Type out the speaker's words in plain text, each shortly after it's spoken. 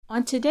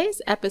On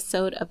today's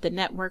episode of the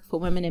Network for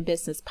Women in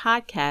Business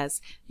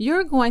podcast,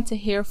 you're going to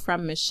hear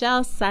from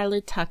Michelle Seiler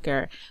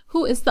Tucker,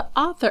 who is the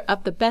author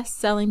of the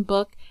best-selling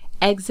book,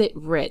 Exit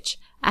Rich.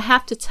 I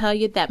have to tell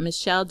you that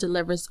Michelle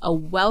delivers a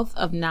wealth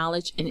of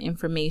knowledge and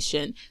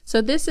information.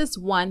 So this is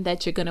one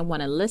that you're going to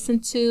want to listen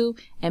to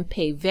and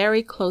pay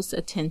very close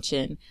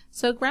attention.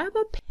 So grab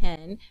a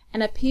pen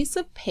and a piece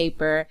of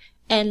paper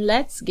and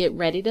let's get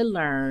ready to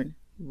learn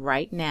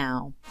right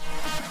now.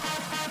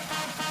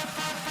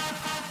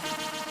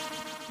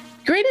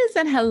 Greetings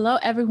and hello,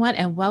 everyone,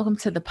 and welcome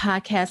to the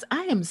podcast.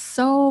 I am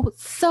so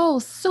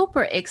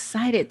super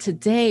excited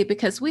today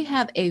because we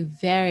have a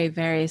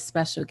very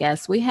special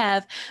guest. We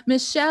have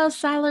Michelle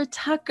Seiler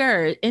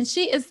Tucker, and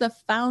she is the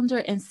founder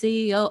and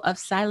CEO of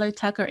Seiler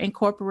Tucker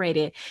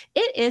Incorporated.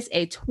 It is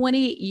a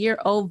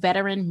 20-year-old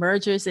veteran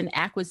mergers and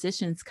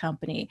acquisitions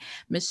company.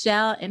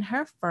 Michelle and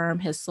her firm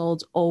has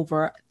sold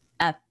over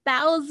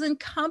 1,000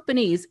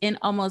 companies in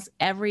almost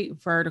every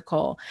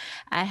vertical.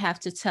 I have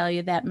to tell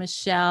you that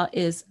Michelle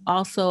is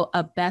also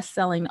a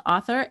best-selling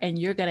author, and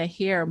you're going to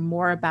hear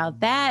more about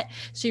that.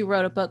 She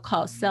wrote a book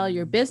called Sell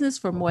Your Business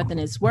for More Than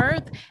It's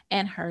Worth,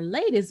 and her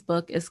latest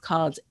book is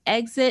called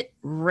Exit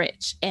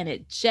Rich, and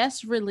it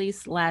just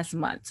released last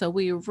month. So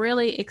we're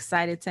really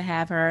excited to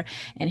have her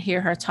and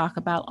hear her talk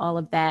about all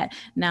of that.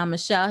 Now,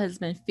 Michelle has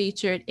been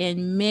featured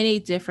in many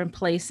different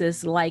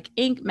places like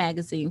Inc.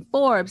 magazine,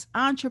 Forbes,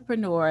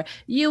 Entrepreneur,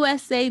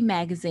 USA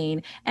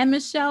Magazine, and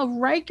Michelle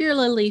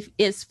regularly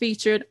is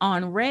featured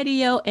on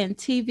radio and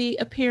TV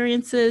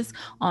appearances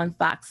on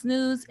Fox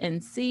News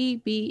and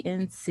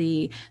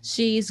CBNC.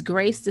 She's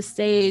graced the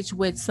stage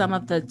with some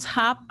of the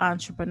top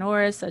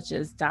entrepreneurs such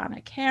as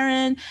Donna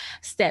Karan,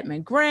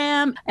 Stedman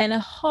Graham, and a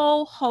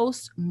whole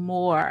host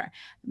more.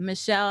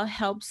 Michelle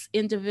helps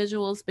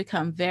individuals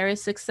become very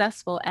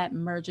successful at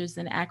mergers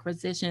and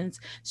acquisitions.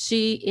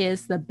 She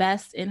is the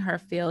best in her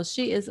field.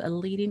 She is a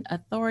leading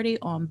authority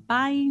on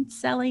buying,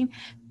 selling,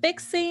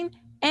 fixing,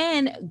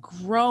 and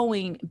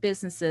growing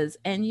businesses.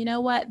 And you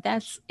know what?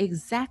 That's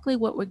exactly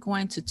what we're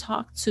going to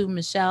talk to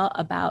Michelle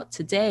about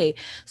today.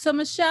 So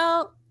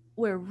Michelle,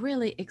 we're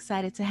really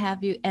excited to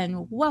have you,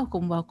 and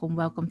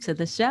welcome to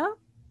the show.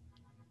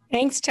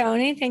 Thanks,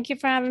 Tony. Thank you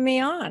for having me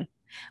on.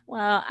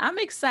 Well, I'm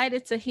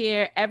excited to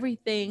hear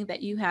everything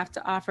that you have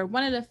to offer.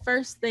 One of the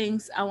first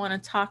things I want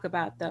to talk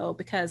about, though,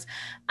 because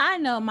I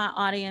know my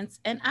audience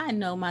and I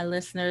know my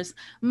listeners,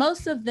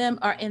 most of them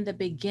are in the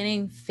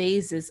beginning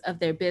phases of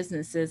their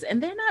businesses,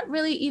 and they're not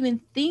really even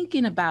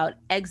thinking about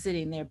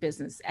exiting their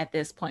business at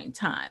this point in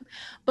time.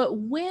 But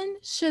when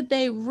should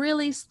they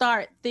really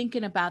start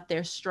thinking about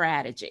their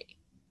strategy?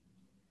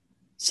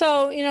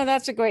 So,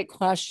 that's a great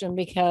question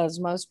because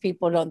most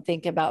people don't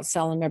think about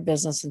selling their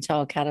business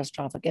until a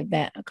catastrophic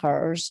event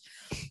occurs.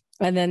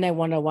 And then they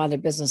wonder why their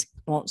business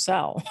won't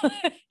sell.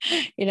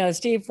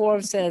 Steve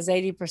Forbes says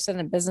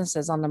 80% of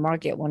businesses on the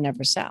market will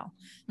never sell.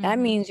 That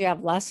means you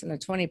have less than a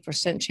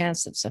 20%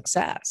 chance of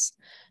success.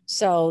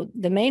 So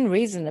the main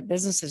reason that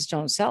businesses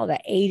don't sell,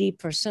 that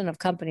 80% of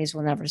companies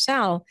will never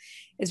sell,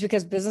 is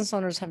because business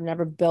owners have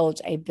never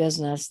built a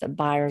business that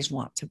buyers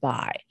want to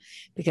buy,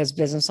 because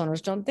business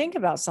owners don't think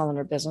about selling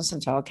their business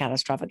until a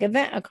catastrophic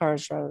event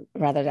occurs, or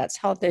rather that's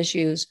health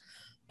issues,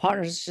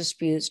 partners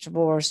disputes,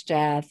 divorce,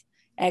 death.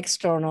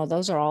 External,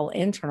 those are all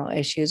internal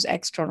issues.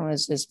 External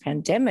is this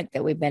pandemic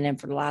that we've been in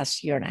for the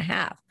last year and a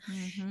half.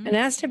 And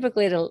that's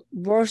typically the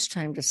worst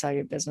time to sell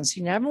your business.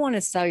 You never want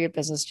to sell your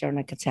business during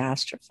a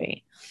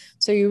catastrophe.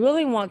 So you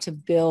really want to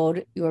build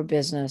your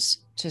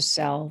business to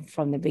sell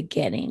from the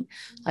beginning.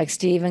 Like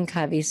Stephen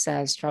Covey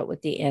says, start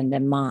with the end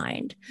in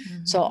mind.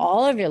 So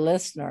all of your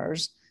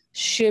listeners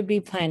should be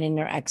planning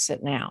their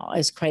exit now.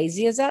 As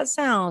crazy as that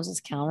sounds,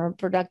 as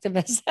counterproductive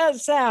as that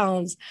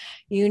sounds,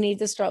 you need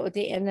to start with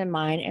the end in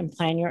mind and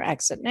plan your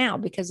exit now.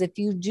 Because if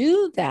you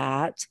do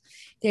that,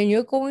 then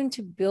you're going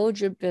to build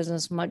your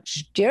business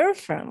much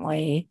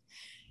differently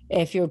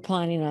if you're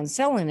planning on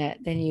selling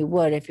it than you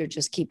would if you're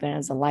just keeping it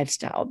as a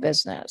lifestyle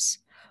business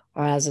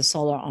or as a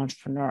solo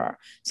entrepreneur.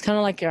 It's kind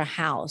of like your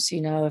house.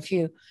 If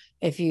you're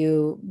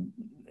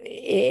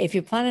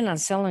planning on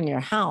selling your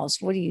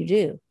house, what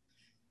do?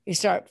 You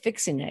start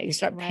fixing it, you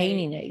start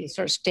painting it, you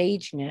start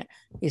staging it,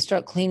 you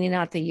start cleaning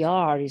out the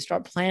yard, you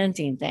start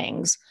planting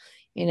things,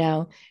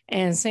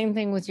 and same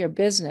thing with your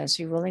business.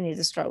 You really need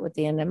to start with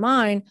the end in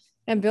mind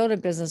and build a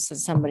business that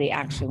somebody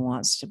actually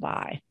wants to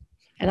buy.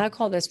 And I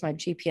call this my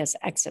GPS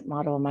exit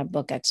model in my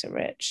book, Exit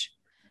Rich.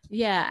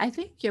 Yeah, I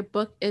think your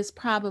book is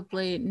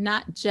probably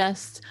not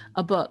just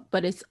a book,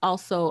 but it's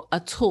also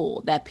a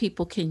tool that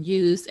people can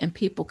use and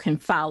people can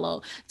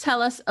follow.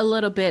 Tell us a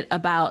little bit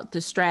about the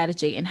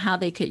strategy and how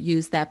they could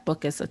use that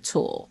book as a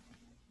tool.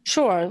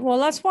 Sure. Well,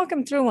 let's walk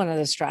them through one of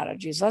the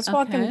strategies. Let's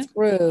walk them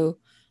through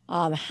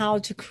how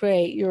to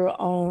create your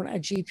own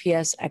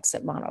GPS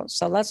exit model.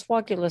 So let's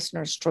walk your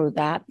listeners through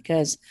that,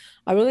 because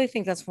I really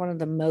think that's one of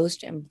the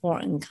most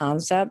important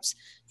concepts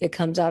that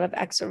comes out of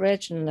Exit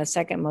Rich. And the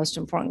second most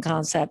important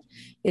concept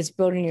is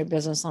building your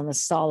business on a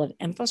solid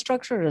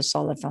infrastructure, or a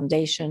solid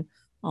foundation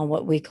on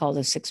what we call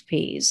the 6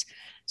 Ps.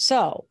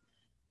 So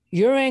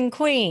You're in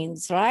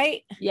Queens,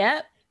 right?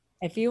 Yep.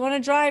 If you want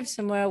to drive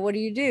somewhere, what do?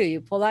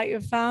 You pull out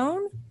your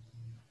phone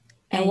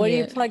and And what do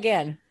you plug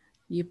in?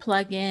 You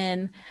plug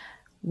in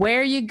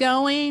where you're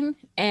going,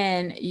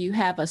 and you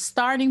have a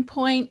starting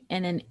point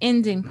and an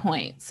ending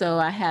point. So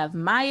I have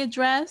my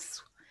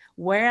address,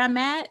 where I'm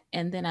at,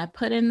 and then I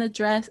put in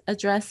the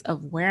address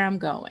of where I'm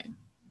going.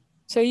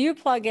 So you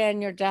plug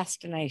in your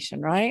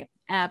destination, right?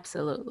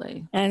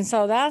 Absolutely. And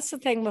so that's the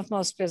thing with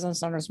most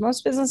business owners.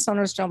 Most business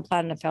owners don't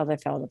plan to fail, they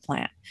fail to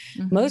plan.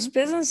 Mm-hmm. Most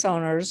business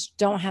owners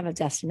don't have a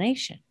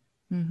destination.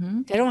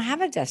 Mm-hmm. They don't have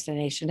a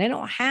destination. They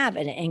don't have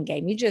an end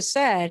game. You just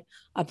said,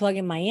 I plug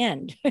in my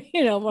end,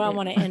 where I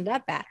want to end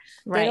up at.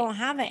 Right. They don't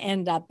have an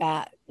end up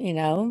at, they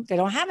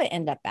don't have an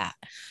end up at.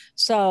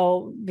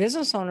 So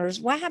business owners,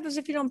 what happens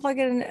if you don't plug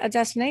in a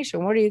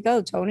destination? Where do you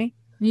go, Tony?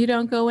 You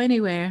don't go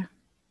anywhere.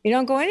 You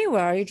don't go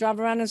anywhere. You drive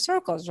around in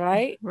circles,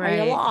 right? Right. Or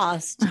you're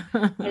lost.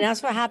 And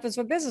that's what happens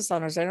with business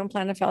owners. They don't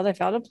plan to fail, they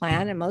fail to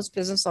plan. And most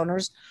business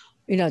owners,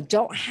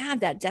 don't have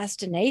that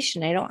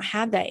destination. They don't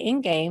have that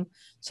end game.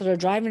 So they're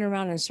driving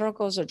around in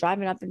circles or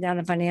driving up and down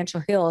the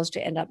financial hills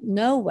to end up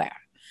nowhere.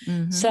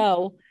 Mm-hmm.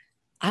 So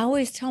I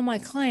always tell my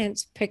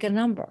clients, pick a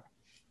number.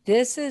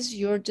 This is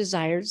your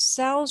desired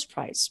sales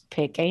price.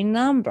 Pick a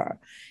number.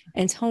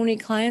 And Tony,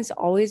 clients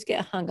always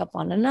get hung up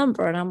on a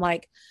number. And I'm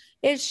like,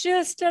 it's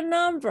just a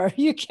number.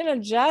 You can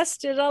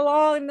adjust it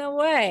along the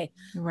way,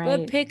 right.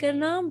 But pick a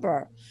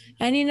number.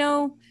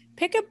 And,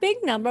 pick a big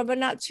number, but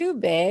not too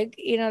big,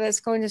 that's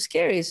going to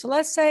scare you. So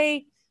let's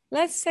say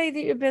that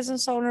your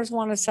business owners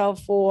want to sell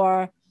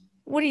for,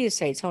 what do you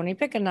say, Tony?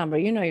 Pick a number.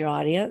 You know your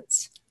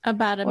audience.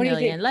 About $1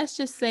 million. Let's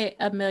just say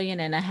 $1.5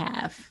 million.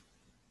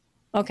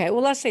 Okay,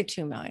 well, let's say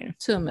 2 million.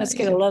 2 million. Let's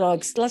get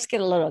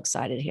a little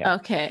excited here.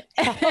 Okay.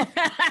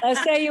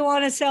 Let's say you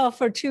want to sell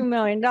for $2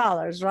 million,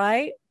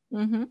 right?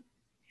 Mm-hmm.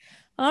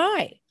 All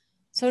right.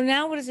 So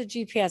now what does a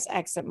GPS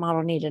exit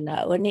model need to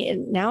know?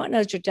 Now it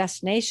knows your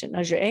destination,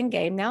 knows your end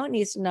game. Now it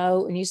needs to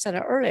know, and you said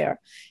it earlier,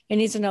 it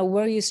needs to know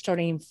where you're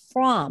starting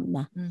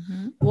from.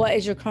 Mm-hmm. What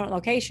is your current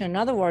location? In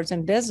other words,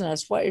 in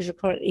business, what is your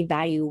current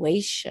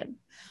evaluation?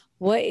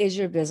 What is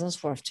your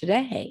business worth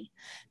today?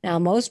 Now,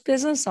 most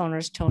business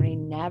owners, Tony,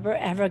 never,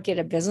 ever get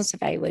a business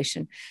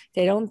evaluation.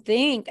 They don't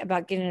think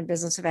about getting a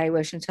business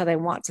evaluation until they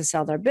want to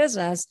sell their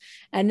business.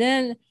 And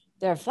then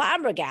they're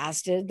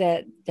flabbergasted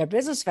that their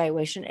business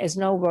valuation is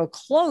nowhere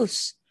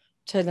close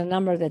to the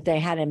number that they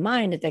had in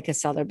mind that they could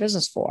sell their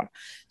business for.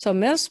 So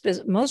most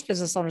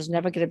business owners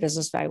never get a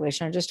business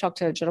valuation. I just talked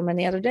to a gentleman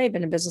the other day,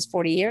 been in business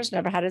 40 years,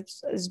 never had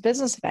his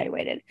business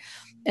evaluated.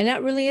 And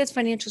that really is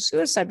financial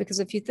suicide, because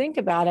if you think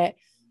about it,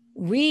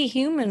 we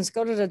humans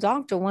go to the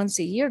doctor once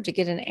a year to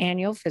get an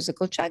annual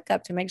physical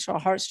checkup to make sure our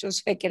heart's still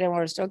kicking and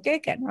we're still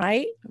kicking,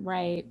 right?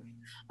 Right.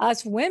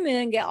 Us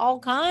women get all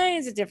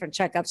kinds of different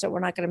checkups that we're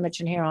not going to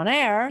mention here on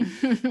air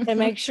to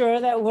make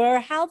sure that we're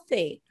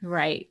healthy.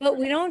 Right. But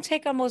we don't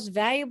take our most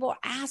valuable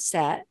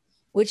asset,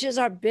 which is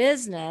our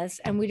business,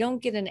 and we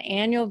don't get an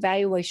annual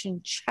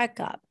valuation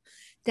checkup.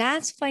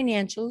 That's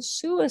financial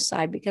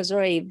suicide, because there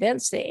are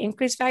events that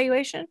increase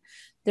valuation.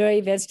 There are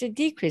events that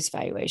decrease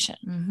valuation.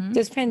 Mm-hmm.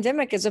 This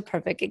pandemic is a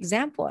perfect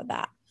example of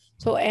that.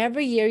 So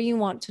every year you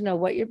want to know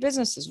what your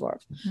business is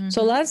worth. Mm-hmm.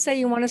 So let's say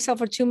you want to sell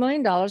for $2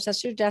 million.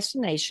 That's your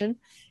destination.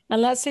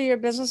 And let's say your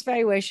business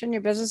valuation,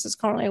 your business is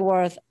currently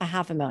worth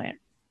 $500,000.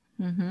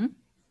 Mm-hmm.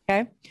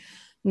 Okay.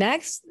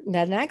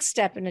 The next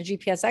step in the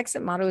GPS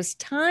exit model is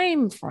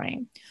time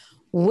frame.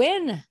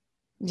 When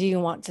do you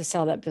want to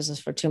sell that business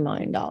for $2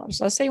 million?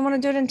 Let's say you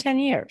want to do it in 10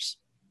 years.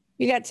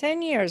 You got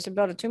 10 years to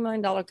build a $2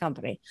 million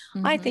company.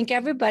 Mm-hmm. I think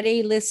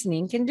everybody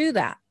listening can do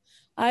that.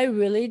 I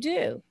really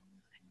do.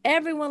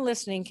 Everyone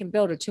listening can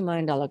build a $2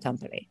 million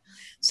company.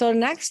 So the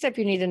next step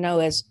you need to know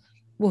is,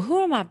 well, who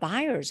are my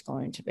buyers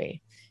going to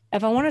be?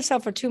 If I want to sell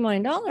for $2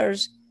 million,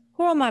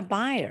 who are my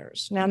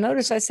buyers? Now,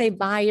 notice I say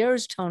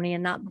buyers, Tony,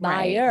 and not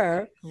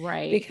buyer.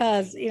 Right.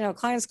 Because,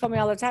 clients call me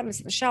all the time and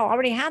say, Michelle, I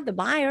already have the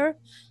buyer.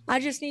 I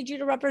just need you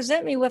to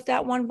represent me with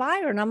that one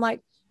buyer. And I'm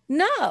like,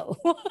 no,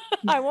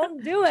 I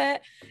won't do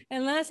it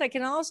unless I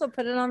can also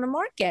put it on the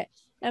market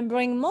and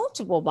bring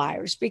multiple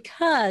buyers.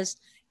 Because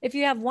if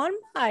you have one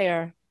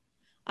buyer,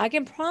 I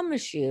can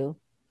promise you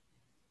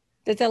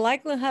that the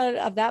likelihood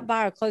of that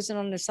buyer closing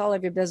on the sale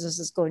of your business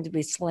is going to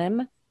be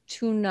slim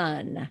to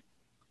none.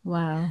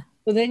 Wow.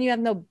 So then you have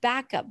no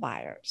backup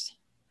buyers.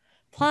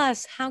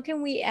 Plus, how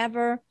can we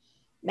ever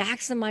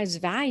maximize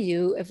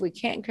value if we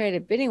can't create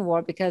a bidding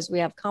war, because we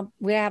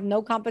have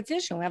no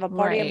competition? We have a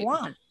party of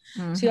one.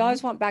 Mm-hmm. So you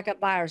always want backup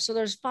buyers. So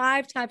there's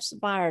 5 types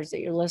of buyers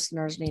that your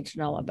listeners need to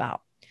know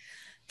about.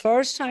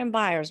 First-time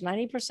buyers.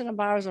 90% of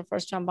buyers are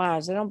first-time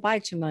buyers. They don't buy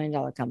 $2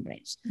 million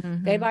companies.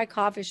 Mm-hmm. They buy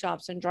coffee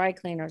shops and dry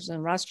cleaners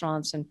and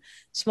restaurants and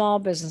small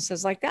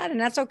businesses like that. And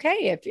that's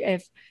okay.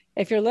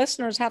 If your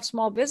listeners have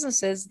small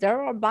businesses,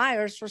 there are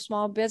buyers for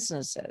small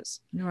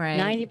businesses. Right.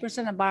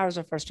 90% of buyers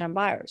are first-time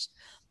buyers.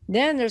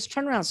 Then there's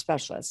turnaround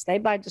specialists. They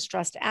buy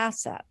distressed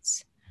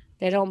assets.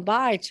 They don't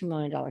buy $2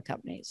 million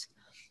companies.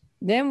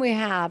 Then we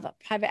have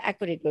private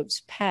equity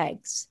groups,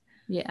 PEGs.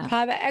 Yeah.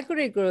 Private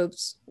equity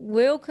groups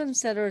will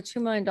consider a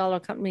 $2 million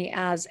company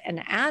as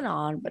an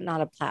add-on, but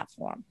not a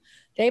platform.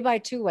 They buy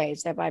two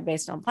ways. They buy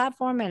based on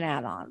platform and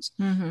add-ons.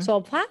 Mm-hmm. So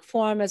a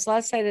platform is,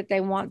 let's say that they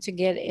want to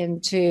get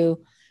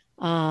into,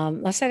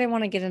 let's say they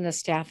want to get into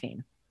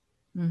staffing.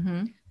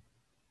 Mm-hmm.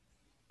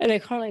 And they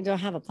currently don't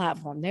have a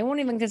platform. They won't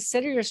even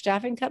consider your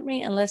staffing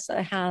company unless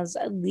it has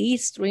at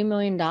least $3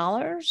 million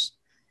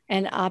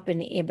and up in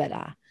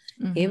EBITDA.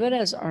 Mm-hmm.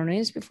 EBITDA is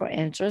earnings before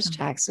interest,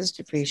 taxes,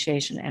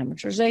 depreciation,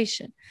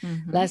 amortization.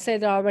 Mm-hmm. Let's say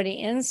they're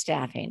already in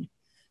staffing.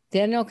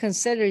 Then they'll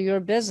consider your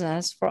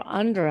business for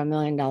under $1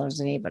 million in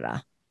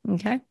EBITDA.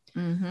 Okay.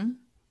 Mm-hmm.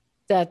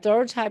 The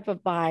third type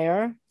of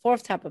buyer,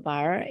 fourth type of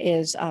buyer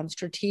is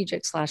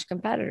strategic /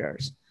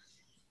 competitors.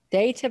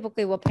 They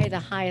typically will pay the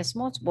highest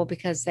multiple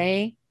because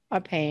they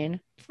are paying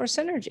for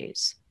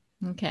synergies.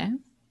 Okay.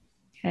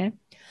 Okay.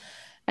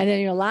 And then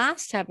your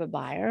last type of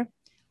buyer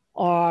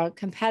are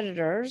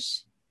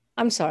competitors.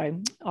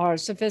 Are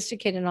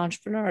sophisticated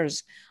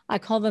entrepreneurs. I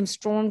call them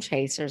storm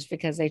chasers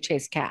because they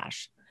chase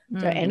cash.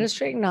 They're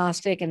industry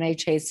agnostic and they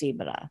chase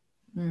EBITDA.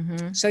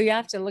 Mm-hmm. So you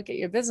have to look at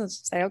your business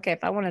and say, okay,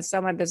 if I want to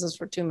sell my business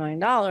for $2 million,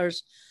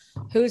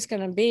 who's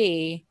going to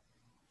be,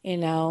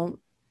 in all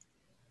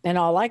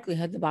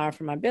likelihood, the buyer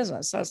for my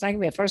business? So it's not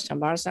going to be a first-time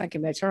buyer. It's not going to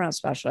be a turnaround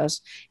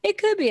specialist. It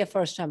could be a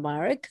first-time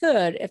buyer. It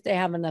could if they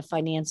have enough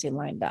financing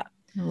lined up.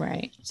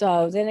 Right.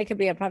 So then it could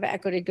be a private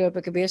equity group.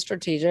 It could be a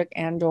strategic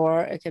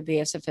or it could be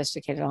a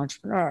sophisticated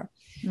entrepreneur.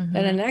 Mm-hmm.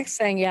 Then the next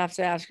thing you have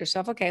to ask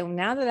yourself, okay, well,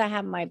 now that I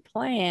have my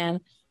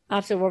plan, I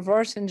have to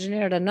reverse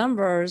engineer the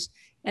numbers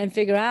and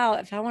figure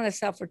out if I want to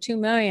sell for $2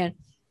 million,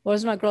 what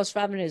does my gross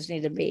revenues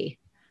need to be?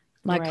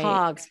 My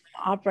COGS,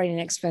 operating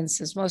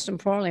expenses. Most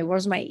importantly,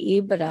 where's my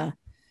EBITDA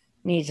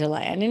need to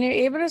land? And your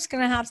EBITDA is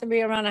going to have to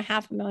be around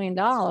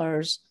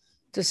 $500,000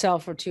 to sell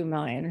for $2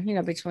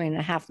 million, between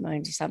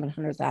 $500,000 to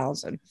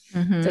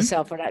 $700,000 to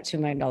sell for that $2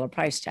 million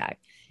price tag.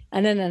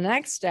 And then the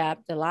next step,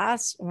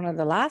 one of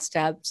the last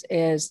steps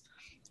is,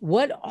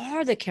 what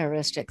are the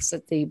characteristics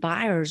that the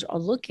buyers are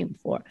looking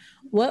for?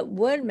 What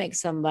would make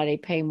somebody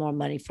pay more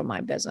money for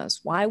my business?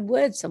 Why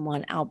would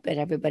someone outbid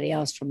everybody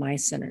else for my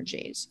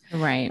synergies?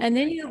 Right. And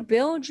then you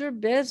build your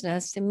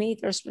business to meet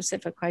their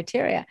specific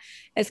criteria.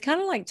 It's kind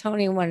of like,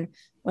 Tony, when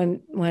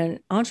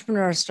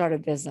entrepreneurs start a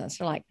business,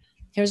 they're like,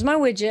 here's my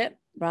widget,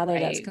 rather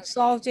that's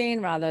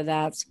consulting, rather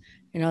that's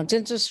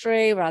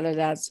dentistry, rather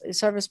that's a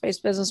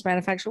service-based business,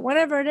 manufacturer,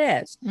 whatever it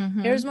is.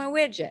 Mm-hmm. Here's my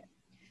widget.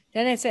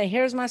 Then they say,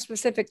 here's my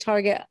specific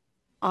target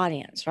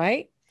audience,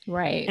 right?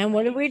 Right. And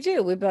what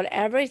do? We build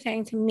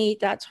everything to meet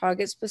that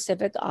target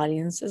specific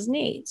audience's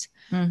needs.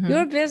 Mm-hmm.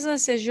 Your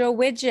business is your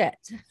widget.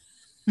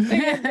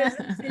 Your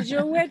business is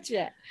your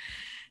widget.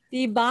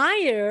 The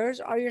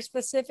buyers are your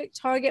specific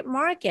target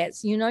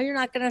markets. You're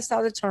not going to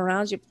sell the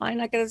turnarounds. You're probably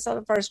not going to sell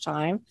the first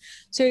time.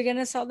 So you're going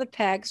to sell the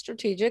PEG,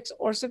 strategics,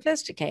 or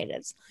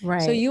sophisticateds.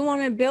 Right. So you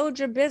want to build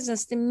your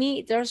business to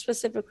meet their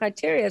specific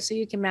criteria so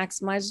you can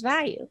maximize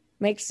value.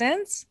 Make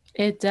sense?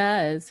 It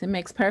does. It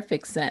makes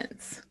perfect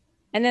sense.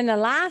 And then the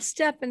last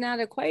step in that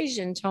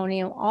equation,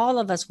 Tony, and all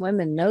of us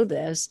women know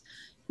this,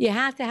 you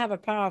have to have a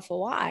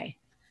powerful why.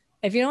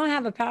 If you don't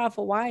have a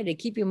powerful why to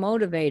keep you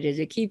motivated,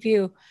 to keep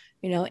you,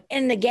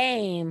 in the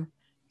game,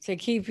 to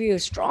keep you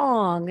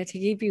strong, to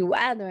keep you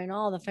weathering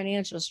all the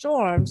financial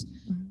storms,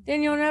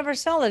 then you'll never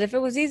sell it. If it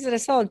was easy to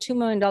sell a $2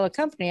 million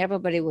company,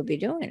 everybody would be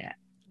doing it.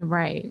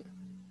 Right.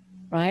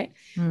 Right.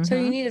 Mm-hmm. So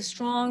you need a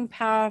strong,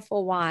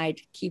 powerful why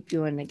to keep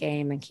you in the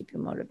game and keep you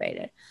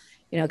motivated,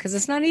 because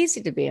it's not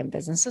easy to be in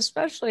business,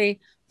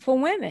 especially for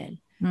women,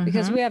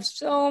 because we have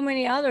so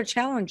many other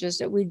challenges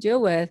that we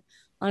deal with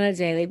on a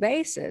daily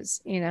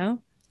basis,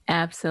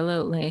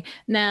 Absolutely.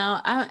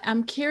 Now,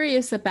 I'm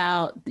curious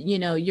about,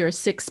 your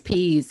 6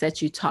 Ps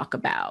that you talk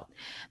about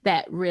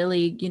that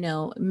really,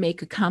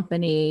 make a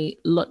company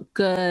look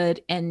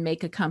good and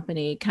make a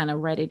company kind of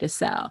ready to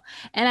sell.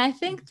 And I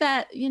think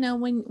that,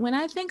 when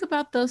I think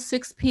about those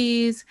 6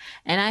 Ps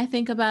and I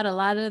think about a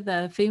lot of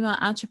the female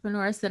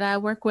entrepreneurs that I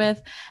work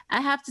with,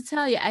 I have to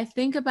tell you, I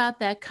think about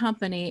that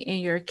company in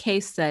your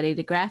case study,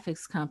 the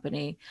graphics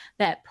company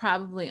that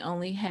probably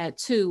only had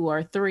 2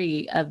 or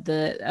 3 of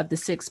the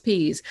 6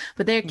 Ps.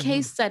 But their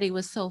case study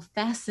was so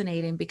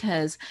fascinating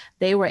because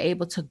they were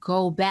able to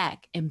go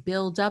back and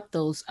build up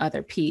those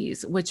other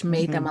Ps, which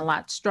made them a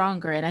lot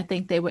stronger. And I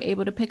think they were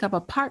able to pick up a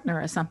partner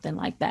or something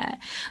like that.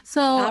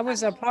 So I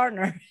was a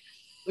partner.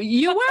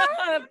 You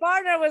were? The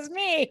partner was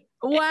me.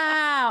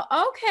 Wow.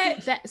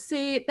 Okay.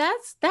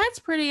 That's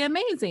pretty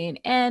amazing.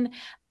 And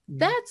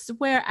that's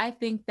where I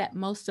think that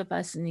most of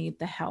us need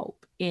the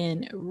help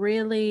in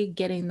really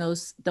getting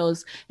those,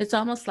 it's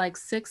almost like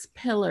 6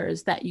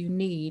 pillars that you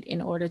need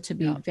in order to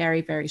be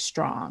very, very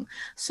strong.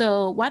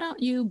 So why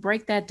don't you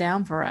break that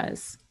down for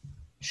us?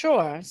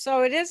 Sure.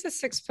 So it is the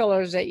 6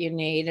 pillars that you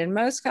need. And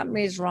most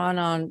companies run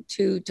on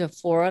 2 to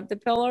 4 of the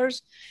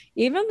pillars.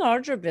 Even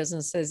larger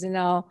businesses,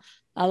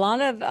 A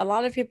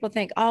lot of people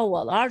think, oh,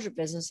 well, larger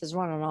businesses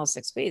run on all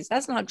 6 Ps.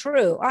 That's not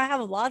true. I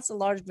have lots of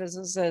large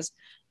businesses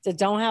that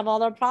don't have all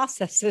their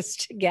processes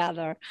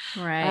together. I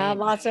have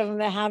Right. lots of them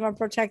that haven't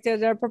protected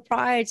their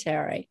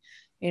proprietary,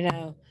 you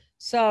know.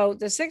 So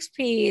the 6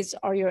 Ps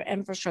are your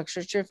infrastructure,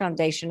 it's your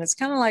foundation. It's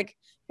kind of like,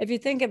 if you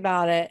think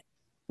about it,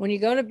 when you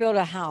go to build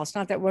a house,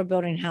 not that we're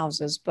building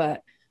houses,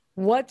 but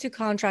what do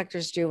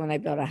contractors do when they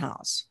build a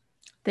house?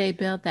 They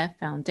build that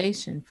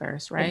foundation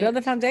first, They build right?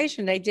 the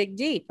foundation, they dig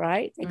deep,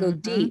 right? They go Mm-hmm.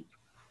 deep.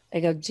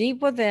 They go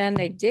deep within,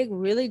 they dig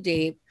really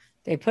deep.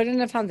 They put in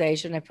the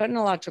foundation, they put in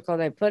electrical,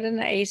 they put in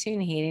the AC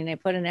and heating, they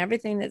put in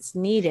everything that's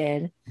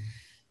needed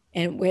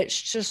in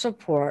which to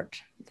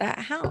support that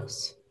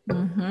house.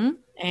 Mm-hmm.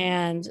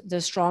 And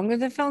the stronger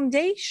the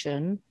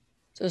foundation,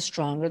 the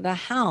stronger the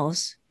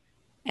house.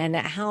 And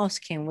that house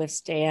can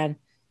withstand,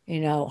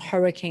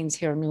 hurricanes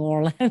here in New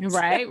Orleans,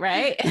 Right,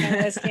 right.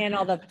 can withstand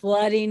all the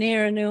flooding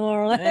here in New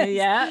Orleans,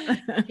 Yeah.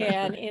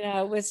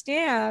 can,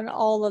 withstand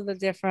all of the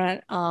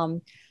different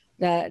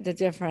the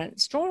different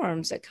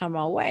storms that come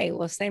our way.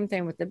 Well, same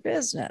thing with the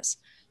business.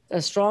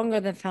 The stronger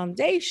the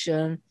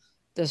foundation,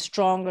 the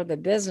stronger the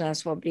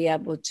business will be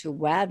able to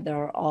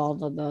weather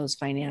all of those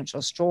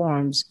financial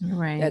storms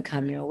Right. that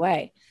come your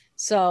way.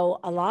 So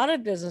a lot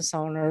of business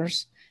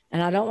owners,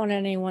 and I don't want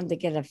anyone to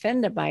get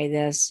offended by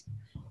this,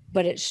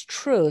 but it's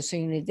true, so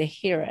you need to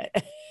hear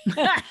it.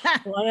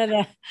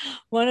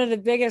 One of the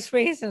biggest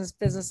reasons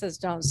businesses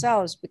don't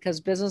sell is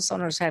because business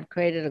owners have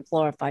created a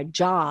glorified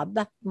job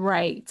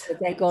Right. that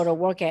they go to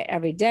work at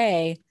every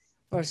day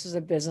versus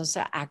a business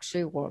that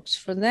actually works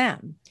for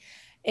them.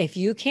 If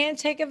you can't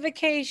take a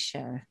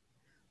vacation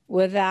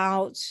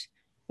without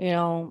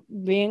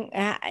being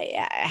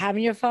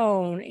having your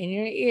phone in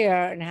your ear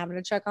and having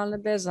to check on the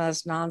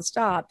business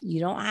nonstop, you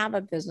don't have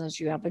a business,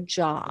 you have a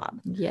job.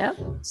 Yep.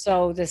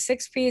 So the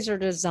 6 Ps are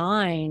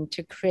designed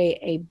to create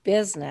a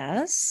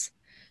business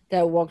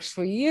that works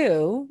for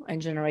you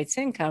and generates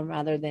income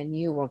rather than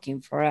you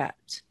working for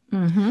it.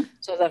 Mm-hmm.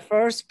 So the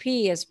first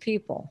P is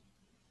people.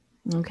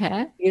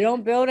 Okay. You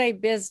don't build a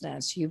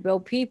business, you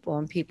build people,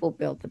 and people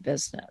build the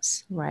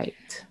business. Right.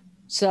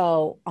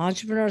 So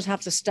entrepreneurs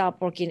have to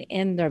stop working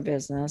in their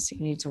business. You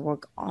need to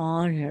work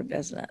on your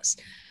business.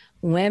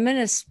 Women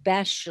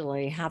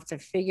especially have to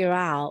figure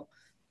out,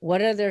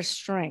 what are their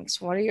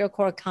strengths? What are your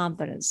core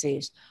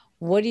competencies?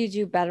 What do you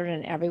do better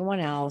than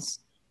everyone else?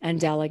 And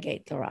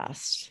delegate the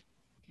rest.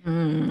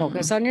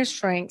 Focus on your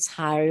strengths,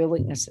 hire your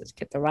weaknesses,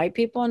 get the right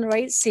people in the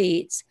right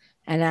seats,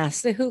 and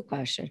ask the who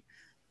question.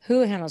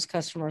 Who handles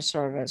customer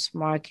service,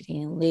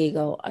 marketing,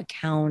 legal,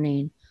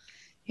 accounting,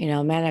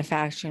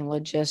 manufacturing,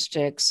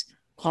 logistics,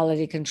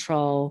 quality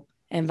control,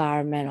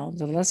 environmental?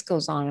 The list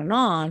goes on and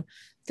on.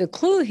 The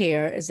clue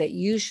here is that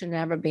you should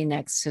never be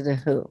next to the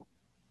who,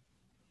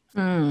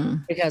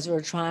 because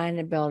we're trying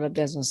to build a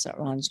business that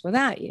runs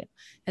without you.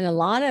 And a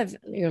lot of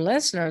your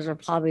listeners are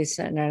probably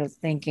sitting there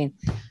thinking,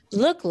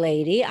 look,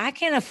 lady, I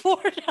can't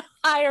afford to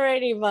hire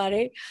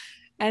anybody.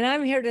 And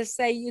I'm here to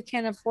say you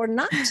can't afford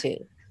not to.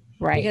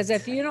 Right. Because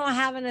if you don't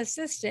have an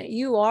assistant,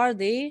 you are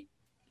the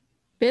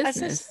business.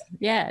 assistant.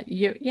 Yeah.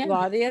 You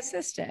are the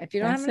assistant. If you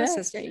don't have an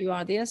assistant, you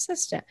are the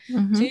assistant.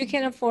 Mm-hmm. So you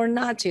can afford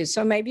not to.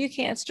 So maybe you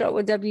can't start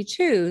with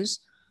W-2s,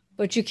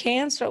 but you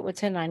can start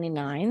with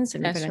 1099s,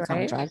 independent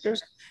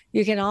contractors.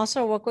 You can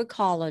also work with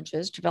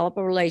colleges, develop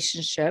a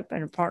relationship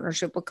and a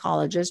partnership with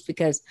colleges,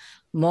 because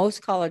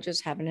most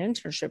colleges have an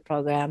internship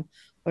program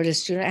where the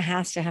student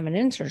has to have an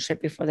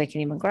internship before they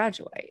can even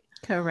graduate.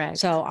 Correct.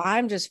 So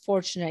I'm just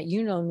fortunate,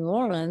 New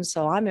Orleans.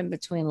 So I'm in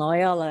between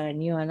Loyola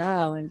and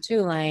UNO and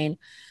Tulane,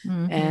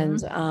 and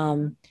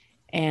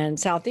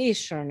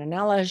Southeastern and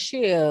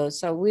LSU.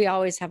 So we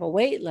always have a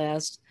wait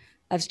list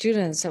of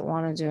students that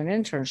want to do an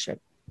internship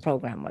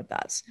program with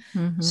us.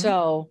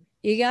 So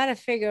you got to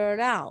figure it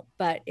out.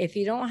 But if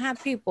you don't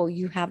have people,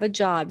 you have a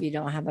job, you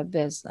don't have a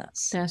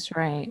business. That's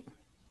right.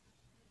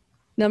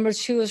 Number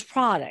 2 is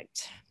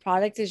product.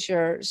 Product is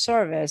your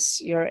service,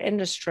 your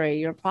industry,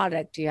 your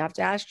product. You have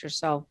to ask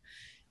yourself,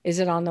 is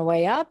it on the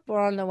way up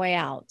or on the way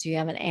out? Do you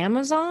have an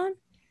Amazon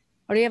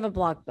or do you have a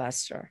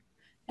Blockbuster?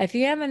 If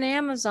you have an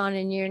Amazon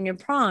and you're in your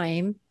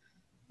prime,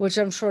 which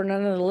I'm sure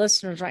none of the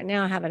listeners right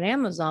now have an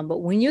Amazon, but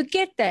when you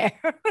get there,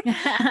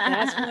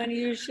 that's when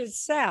you should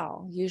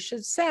sell. You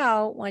should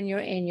sell when you're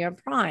in your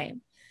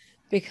prime,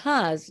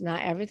 because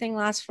not everything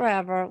lasts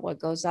forever. What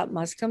goes up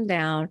must come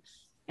down.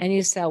 And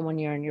you sell when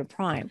you're in your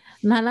prime.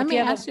 Now, let me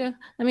ask you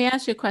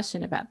a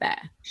question about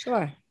that.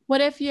 Sure.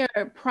 What if your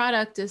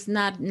product is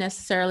not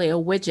necessarily a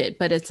widget,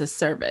 but it's a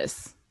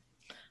service?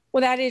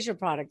 Well, that is your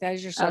product. That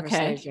is your service.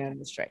 That is your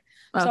industry.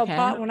 Okay.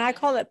 So when I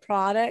call it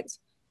product,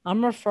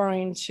 I'm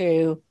referring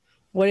to,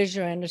 what is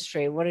your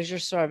industry? What is your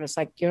service?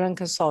 Like, you're in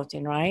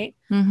consulting, right?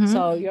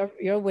 So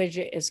your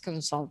widget is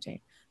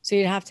consulting. So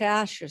you have to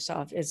ask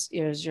yourself,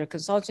 is your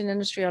consulting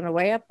industry on the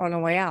way up or on the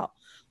way out?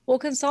 Well,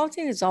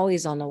 consulting is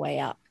always on the way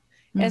up.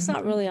 It's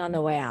not really on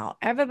the way out.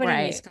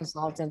 Everybody needs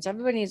consultants.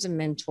 Everybody needs a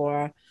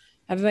mentor.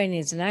 Everybody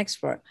needs an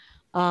expert.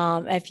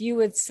 If you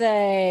would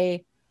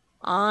say,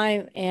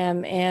 I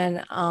am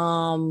in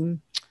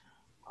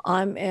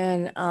I'm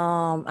in,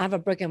 I have a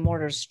brick and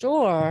mortar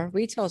store,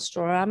 retail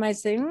store. I might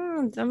say,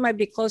 that might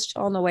be close to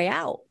on the way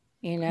out,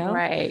 you know?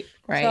 Right.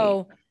 Right.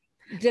 So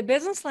the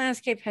business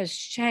landscape has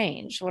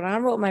changed. When I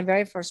wrote my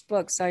very first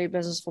book, Sell Your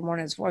Business for More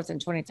Than It's Worth in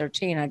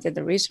 2013, I did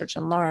the research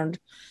and learned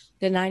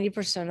that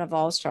 90% of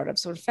all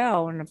startups would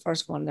fail in the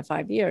first 1 to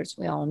 5 years.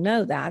 We all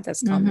know that.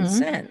 That's common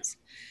sense.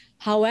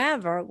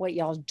 However, what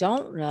y'all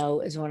don't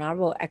know is when I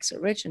wrote Exit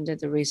Rich and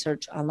did the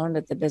research, I learned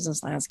that the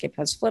business landscape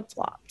has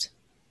flip-flopped.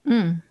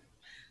 Mm.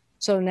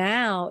 So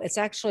now it's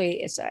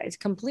actually, it's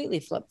completely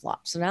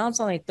flip-flopped. So now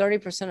it's only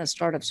 30% of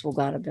startups will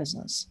go out of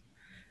business.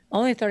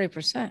 Only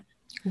 30%.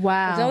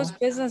 Wow. Those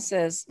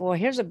businesses, well,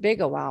 here's a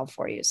big wow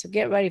for you. So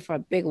get ready for a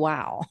big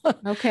wow.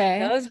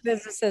 Okay. Those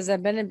businesses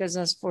have been in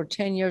business for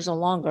 10 years or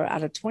longer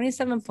out of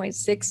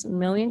 27.6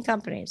 million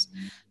companies.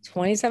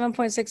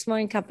 27.6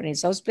 million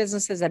companies. Those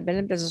businesses have been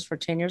in business for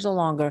 10 years or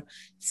longer.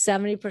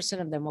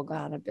 70% of them will go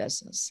out of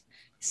business.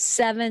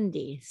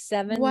 70.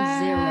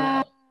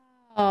 Wow.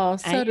 Oh,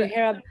 so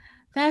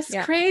that's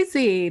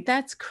crazy.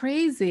 That's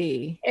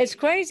crazy. It's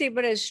crazy,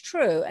 but it's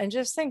true. And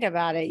just think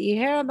about it. You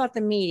hear about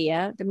the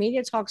media. The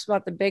media talks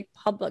about the big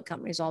public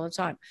companies all the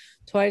time.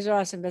 Toys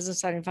R Us in business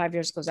starting in 5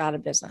 years goes out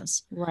of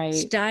business. Right.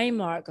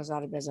 Steinmart goes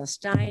out of business.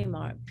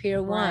 Steinmart,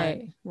 Pier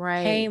 1,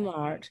 right.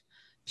 Kmart,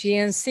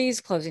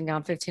 GNC's closing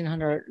down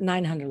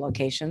 900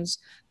 locations.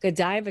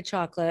 Godiva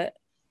Chocolate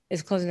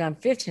is closing down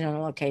 1,500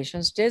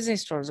 locations. Disney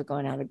stores are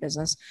going out of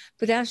business,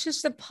 but that's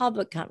just the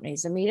public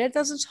companies. The media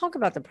doesn't talk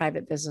about the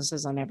private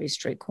businesses on every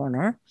street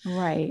corner,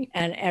 right,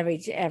 and every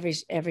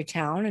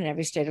town and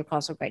every state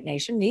across the great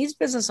nation. These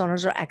business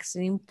owners are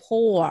exiting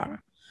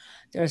poor.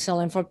 They're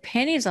selling for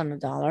pennies on the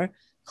dollar,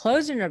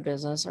 closing their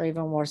business, or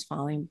even worse,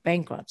 filing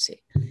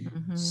bankruptcy.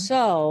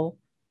 So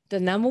the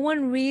number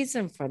one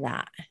reason for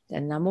that, the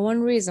number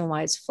one reason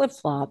why it's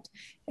flip-flopped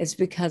is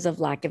because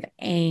of lack of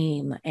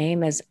AIM.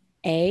 AIM is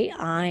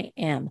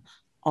AIM,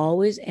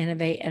 always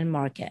innovate and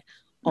market.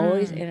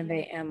 Always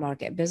innovate and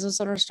market.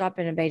 Business owners stop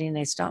innovating,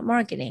 they stop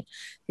marketing.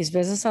 These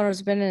business owners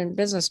have been in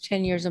business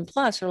 10 years and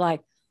plus are like,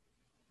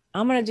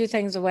 I'm going to do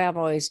things the way I've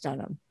always done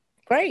them.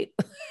 Great.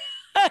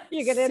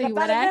 You're going to end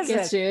up out of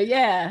business.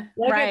 Yeah.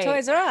 Look at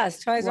Toys R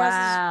Us. Toys R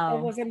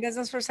Us was in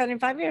business for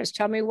 75 years.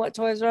 Tell me what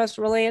Toys R Us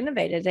really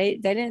innovated. They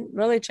didn't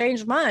really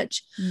change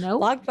much.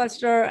 Nope.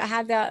 Blockbuster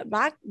had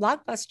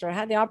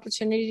the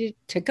opportunity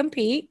to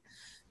compete.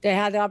 They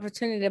had the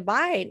opportunity to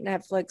buy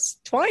Netflix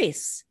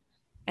twice,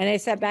 and they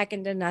sat back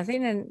and did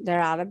nothing, and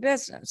they're out of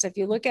business. If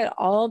you look at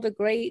all the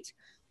great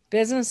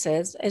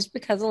businesses, it's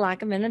because of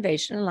lack of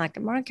innovation and lack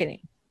of marketing.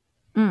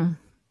 And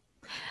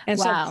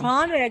so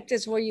product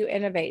is where you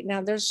innovate.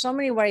 Now, there's so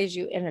many ways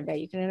you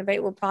innovate. You can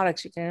innovate with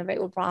products, you can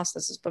innovate with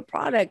processes, but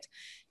product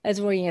is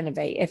where you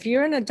innovate. If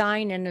you're in a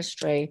dying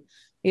industry,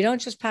 you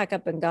don't just pack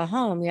up and go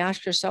home. You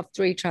ask yourself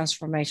 3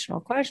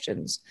 transformational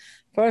questions.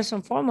 First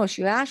and foremost,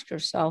 you ask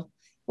yourself,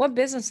 what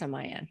business am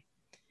I in?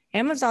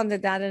 Amazon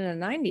did that in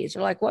the 90s.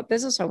 They're like, what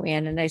business are we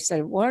in? And they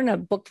said, we're in a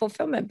book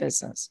fulfillment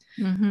business.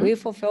 We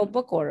fulfill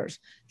book orders.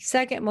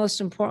 Second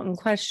most important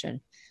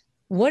question,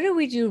 what do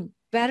we do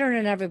better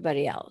than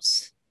everybody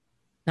else?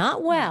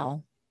 Not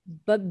well,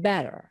 but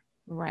better.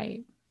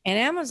 Right. And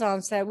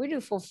Amazon said, we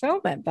do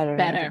fulfillment better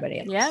than everybody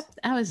else. Yep.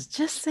 I was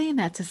just saying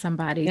that to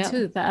somebody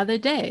too the other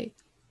day.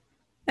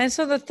 And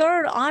so the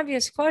third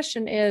obvious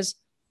question is,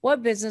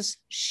 what business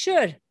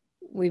should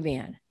we be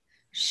in?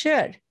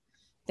 Should.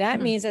 That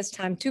means it's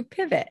time to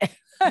pivot.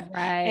 Right.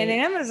 And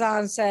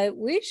Amazon said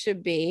we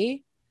should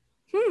be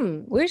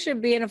in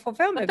a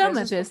fulfillment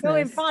business,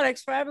 fulfilling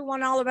products for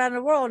everyone all around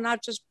the world,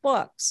 not just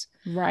books.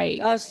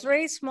 Right. Those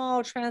 3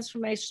 small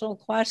transformational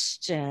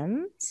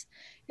questions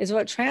is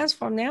what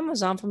transformed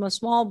Amazon from a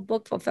small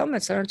book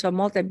fulfillment center to a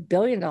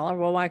multi-billion-dollar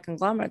worldwide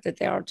conglomerate that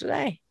they are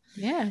today.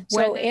 Yeah.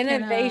 So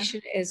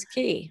innovation is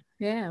key.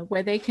 Yeah.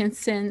 Where they can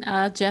send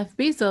Jeff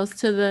Bezos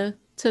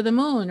to the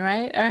moon,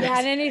 right? Yeah,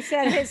 and then he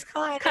said his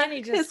client, and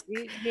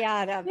he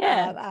had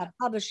a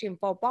publishing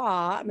faux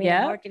pas,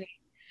 marketing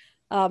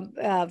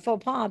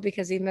faux pas,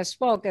 because he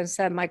misspoke and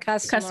said my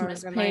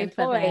customers and my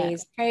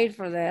employees paid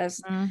for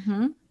this.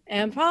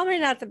 And probably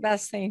not the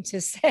best thing to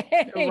say,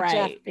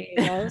 Jeff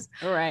Bezos.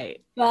 Right.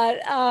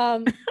 But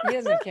he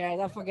doesn't care.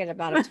 They'll forget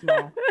about it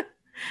tomorrow.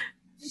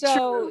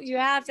 So you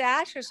have to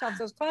ask yourself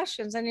those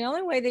questions. And the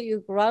only way that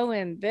you grow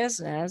in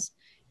business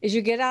is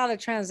you get out of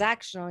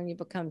transactional and you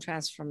become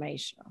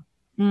transformational.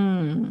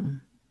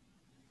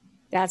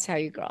 That's how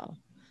you grow.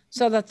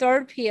 So the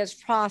third P is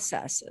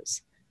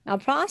processes. Now,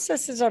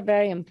 processes are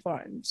very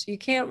important. So you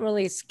can't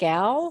really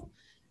scale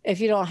if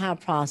you don't have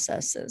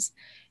processes.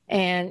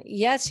 And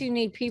yes, you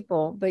need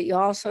people, but you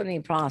also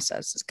need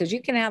processes, because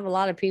you can have a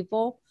lot of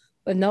people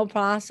with no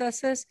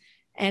processes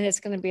and it's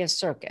going to be a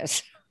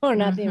circus or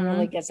nothing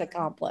really gets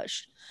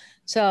accomplished.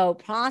 So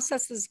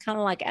process is kind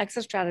of like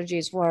exit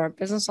strategies, where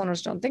business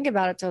owners don't think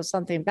about it till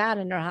something bad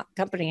in their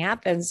company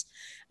happens.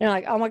 And they're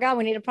like, oh my God,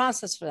 we need a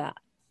process for that.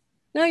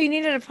 No, you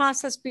needed a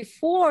process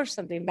before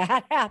something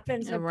bad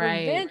happens to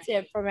prevent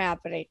it from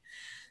happening.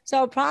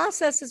 So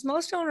processes,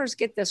 most owners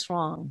get this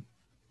wrong.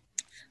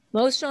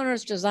 Most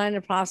owners design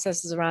their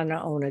processes around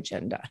their own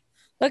agenda.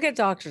 Look at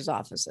doctors'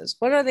 offices.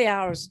 What are the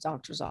hours of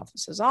doctors'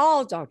 offices?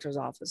 All doctors'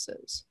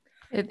 offices.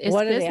 It's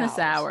What are the business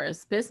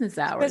hours? Business It's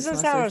hours business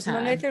most of the hours,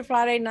 Monday time. through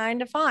Friday, 9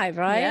 to 5,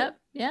 right? Yep.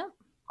 Yep.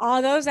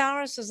 Are those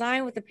hours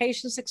designed with the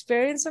patient's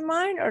experience in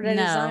mind, or are they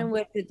No, designed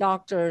with the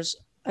doctor's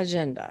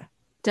agenda?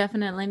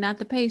 definitely not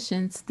the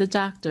patients, the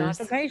Not the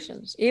doctors.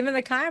 patients. Even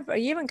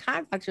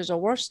chiropractors are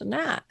worse than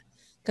that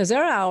because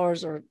their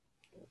hours are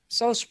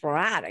so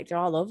sporadic. They're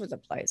all over the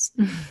place.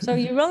 So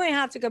you really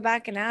have to go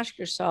back and ask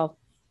yourself,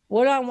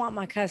 what do I want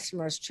my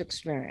customers to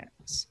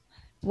experience?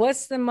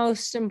 What's the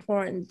most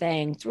important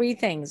thing? 3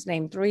 things.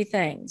 Name 3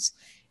 things.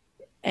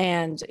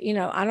 And,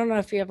 I don't know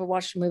if you ever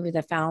watched the movie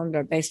The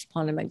Founder based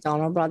upon the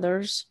McDonald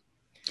brothers.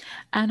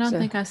 I don't So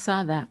think I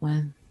saw that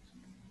one.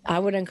 I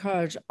would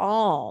encourage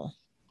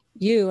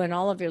you and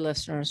all of your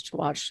listeners to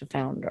watch The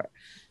Founder.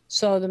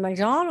 So the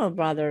McDonald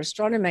brothers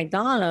started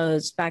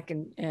McDonald's back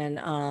in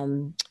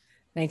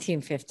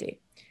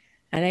 1950.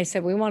 And they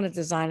said, we want to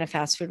design a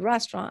fast food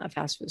restaurant, a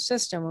fast food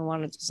system. We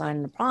want to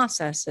design the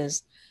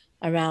processes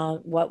around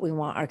what we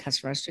want our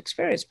customers to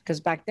experience.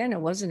 Because back then,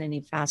 it wasn't any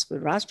fast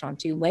food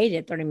restaurants. You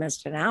waited 30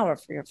 minutes to an hour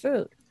for your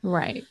food.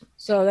 Right.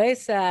 So they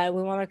said,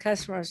 we want our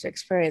customers to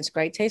experience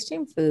great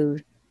tasting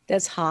food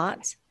that's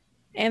hot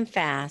and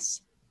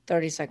fast,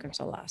 30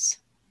 seconds or less.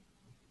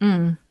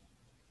 Mm.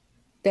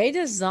 They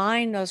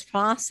designed those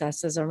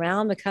processes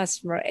around the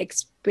customer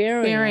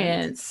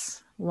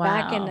experience. Wow.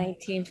 Back in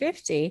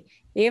 1950,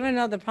 even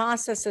though the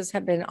processes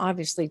have been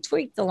obviously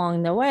tweaked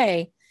along the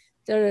way,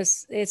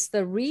 it's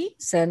the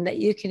reason that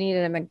you can eat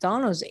at a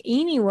McDonald's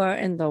anywhere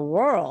in the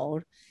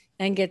world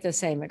and get the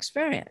same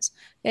experience.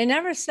 They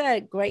never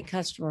said great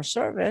customer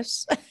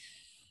service.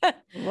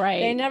 Right.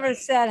 They never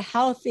said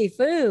healthy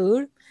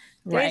food.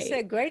 They Right.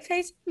 said great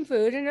tasting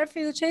food, and their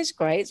food tastes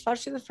great,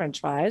 especially the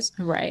French fries.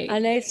 Right.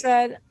 And they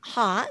said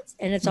hot,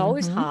 and it's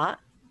always hot.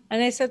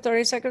 And they said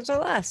 30 seconds or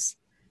less.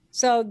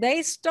 So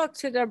they stuck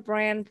to their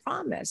brand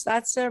promise.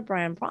 That's their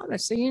brand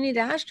promise. So you need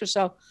to ask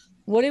yourself,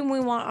 what do we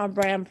want our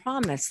brand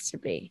promise to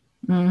be?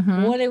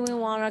 What do we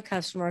want our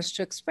customers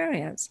to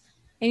experience?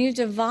 And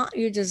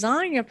you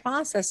design your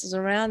processes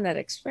around that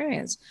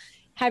experience.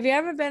 Have you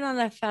ever been on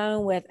the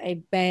phone with a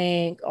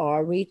bank or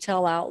a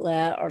retail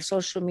outlet or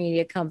social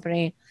media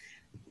company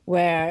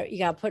where you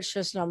got to push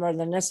this number,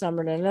 then this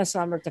number, then this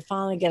number to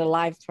finally get a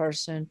live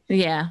person?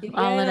 Yeah.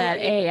 All of that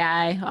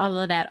AI, all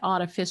of that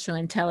artificial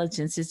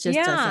intelligence, it just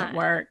doesn't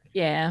work.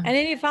 Yeah. And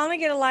then you finally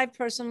get a live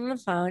person on the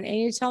phone and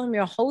you tell them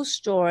your whole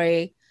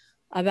story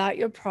about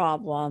your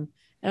problem.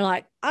 And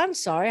like, I'm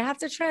sorry, I have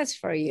to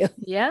transfer you.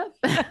 Yep.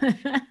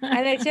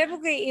 And they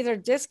typically either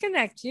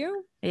disconnect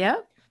you.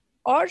 Yep.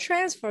 Or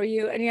transfer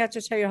you, and you have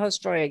to tell your whole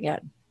story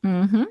again.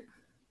 Mm-hmm.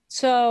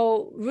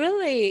 So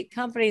really,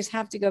 companies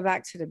have to go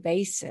back to the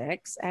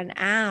basics and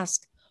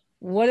ask,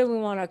 what do we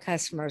want our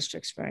customers to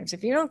experience?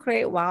 If you don't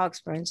create wow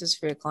experiences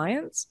for your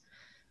clients,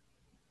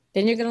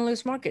 then you're going to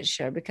lose market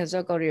share because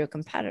they'll go to your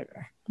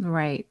competitor.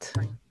 Right.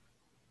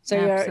 So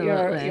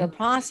your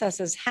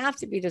processes have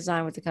to be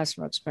designed with the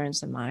customer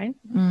experience in mind.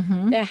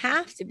 They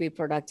have to be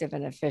productive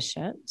and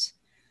efficient,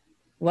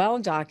 well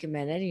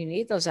documented. You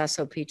need those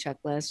SOP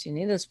checklists. You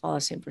need those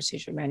policy and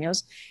procedure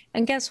manuals.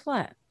 And guess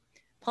what?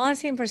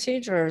 Policy and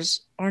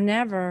procedures are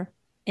never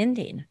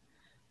ending.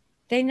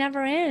 They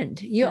never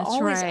end. You're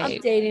always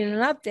updating and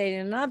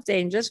updating and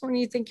updating. Just when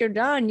you think you're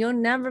done, you'll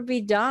never be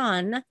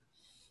done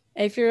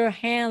if you're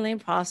handling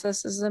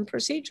processes and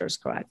procedures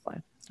correctly.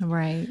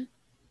 Right.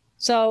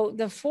 So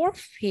the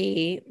 4th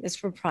P is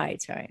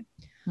proprietary.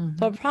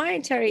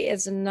 Proprietary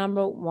is the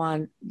number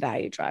 1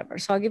 value driver.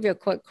 So I'll give you a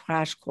quick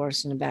crash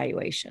course in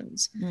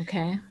evaluations.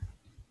 Okay.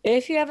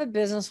 If you have a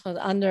business with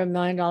under $1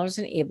 million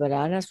in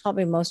EBITDA, and that's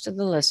probably most of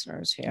the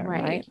listeners here,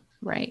 right?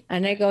 Right.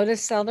 And they go to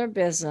sell their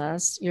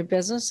business, your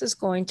business is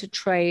going to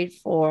trade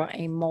for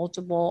a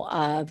multiple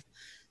of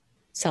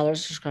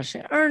seller's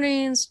discretionary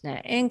earnings,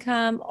 net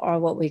income, or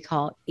what we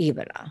call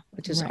EBITDA,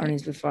 which is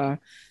earnings before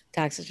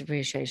taxes,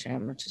 depreciation,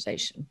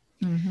 amortization.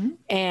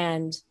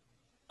 And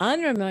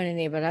under $1 million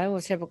EBITDA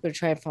will typically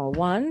trade for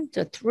 1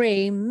 to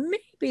 3,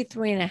 maybe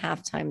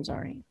 3.5 times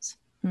earnings.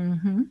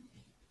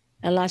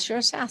 Unless you're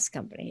a SaaS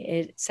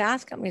company.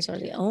 SaaS companies are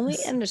the only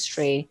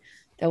industry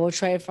that will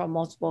trade for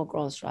multiple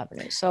gross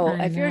revenue. So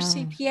if your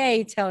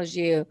CPA tells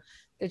you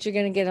that you're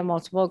going to get a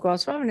multiple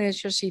gross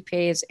revenues, your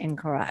CPA is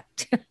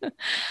incorrect.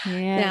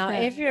 Now,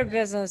 if your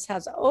business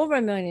has over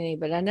 $1 million in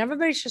EBITDA, and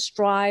everybody should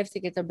strive to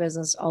get their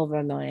business over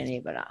 $1 million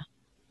in EBITDA,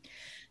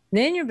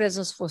 then your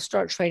business will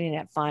start trading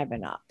at 5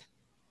 and up,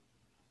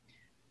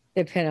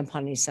 depending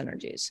upon these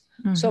synergies.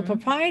 So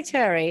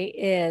proprietary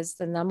is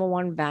the number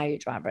 1 value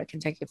driver. It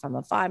can take you from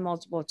a 5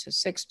 multiple to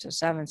 6 to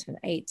 7 to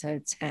 8 to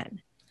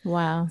 10.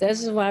 Wow.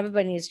 This is why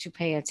everybody needs to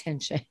pay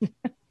attention.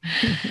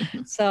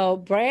 So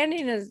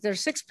branding there's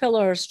 6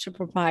 pillars to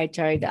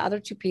proprietary. The other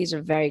 2 P's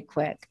are very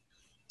quick.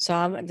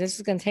 So this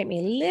is going to take me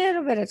a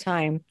little bit of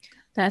time.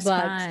 That's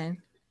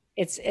fine.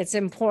 It's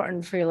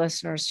important for your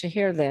listeners to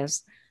hear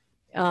this.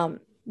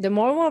 the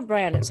more well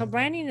branded, so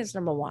branding is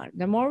number one.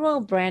 The more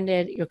well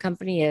branded your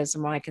company is, the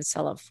more I can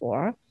sell it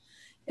for,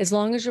 as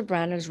long as your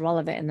brand is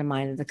relevant in the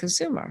mind of the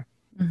consumer.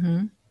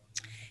 Mm-hmm.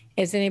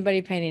 Is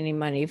anybody paying any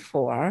money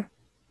for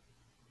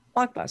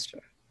Blockbuster?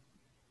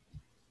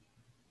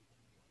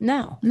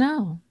 No.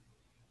 No.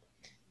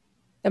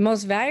 The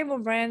most valuable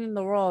brand in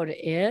the world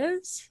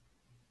is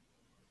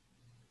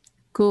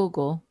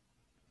Google.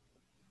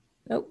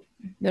 nope.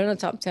 They're in the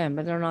top 10,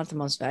 but they're not the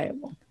most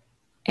valuable.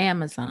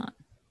 Amazon.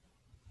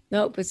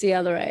 Nope, it's the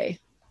other A.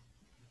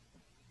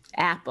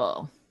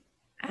 Apple.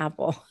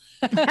 Apple.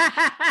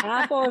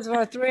 Apple is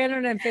worth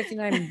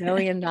 $359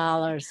 billion.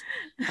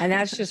 And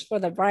that's just for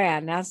the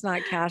brand. That's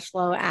not cash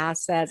flow,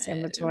 assets,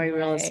 inventory,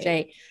 real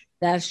estate.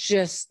 That's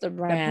just the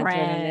brand.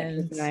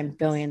 $359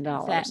 billion.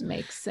 That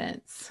makes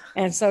sense.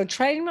 And so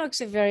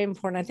trademarks are very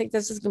important. I think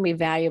this is going to be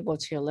valuable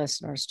to your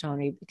listeners,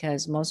 Tony,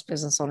 because most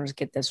business owners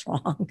get this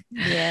wrong.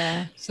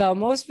 Yeah. So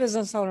most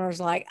business owners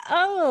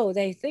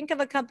they think of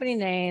a company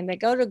name, they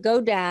go to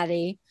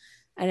GoDaddy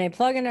and they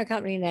plug in their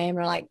company name.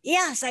 They're like,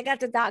 yes, I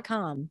got the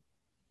 .com.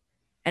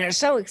 And they're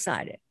so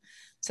excited.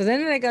 So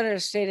then they go to the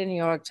state of New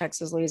York,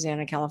 Texas,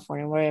 Louisiana,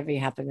 California, wherever you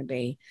happen to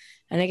be,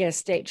 and they get a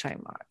state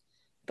trademark.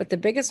 But the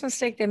biggest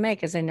mistake they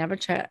make is they never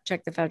check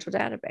the federal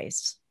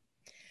database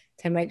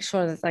to make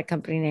sure that that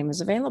company name is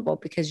available,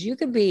 because you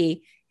could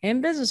be in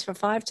business for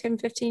 5, 10,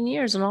 15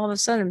 years, and all of a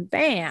sudden,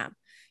 bam,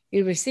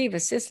 you receive a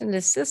cease and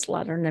desist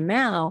letter in the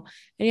mail,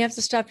 and you have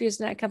to stop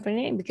using that company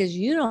name because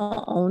you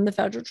don't own the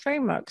federal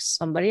trademarks.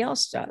 Somebody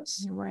else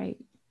does. Right.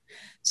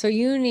 So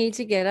you need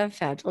to get a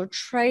federal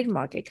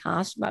trademark. It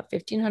costs about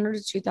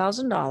 $1,500 to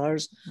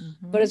 $2,000,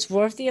 but it's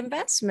worth the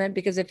investment,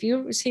 because if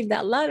you receive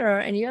that letter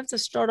and you have to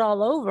start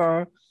all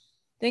over,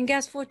 then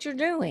guess what you're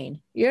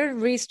doing? You're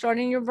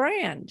restarting your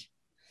brand.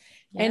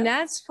 Yep. And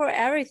that's for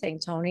everything,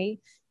 Tony.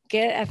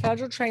 Get a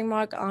federal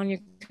trademark on your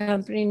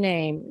company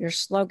name, your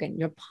slogan,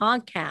 your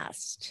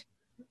podcast.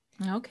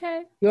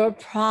 Okay. Your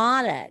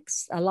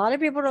products. A lot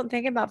of people don't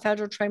think about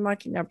federal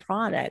trademarking their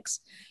products.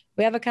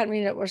 We have a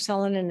company that we're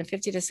selling in the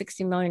 $50 to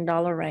 $60 million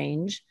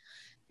range,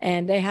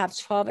 and they have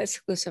 12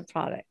 exclusive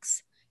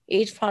products.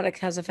 Each product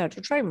has a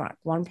federal trademark.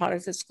 One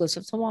product is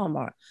exclusive to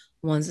Walmart,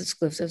 one's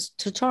exclusive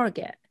to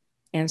Target,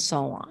 and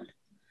so on.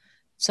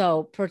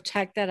 So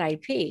protect that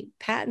IP.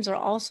 Patents are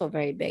also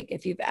very big.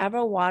 If you've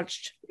ever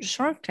watched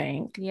Shark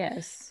Tank,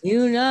 yes,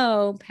 you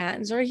know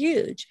patents are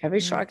huge. Every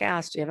shark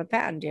asks, do you have a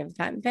patent? Do you have a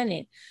patent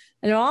pending?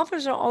 And their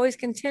offers are always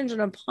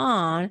contingent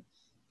upon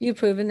you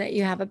proving that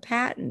you have a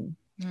patent.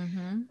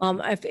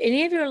 If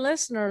any of your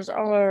listeners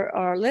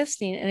are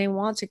listening and they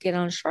want to get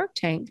on Shark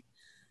Tank,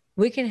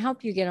 we can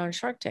help you get on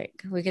Shark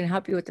Tank. We can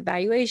help you with the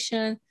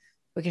valuation.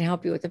 We can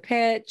help you with the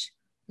pitch.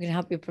 We can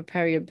help you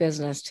prepare your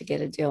business to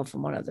get a deal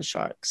from one of the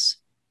sharks.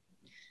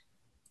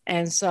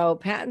 And so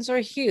patents are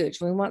huge.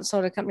 We once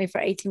sold a company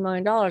for $18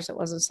 million. It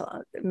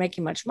wasn't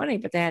making much money,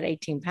 but they had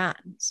 18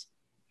 patents.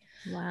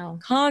 Wow.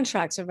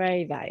 Contracts are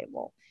very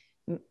valuable.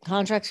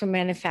 Contracts for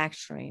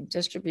manufacturing,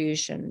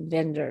 distribution,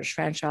 vendors,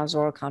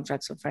 franchisor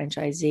contracts with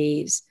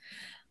franchisees.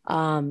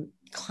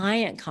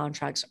 Client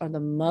contracts are the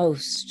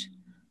most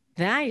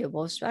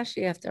valuable,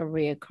 especially if they're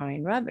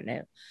reoccurring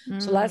revenue.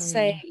 So let's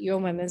say your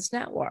women's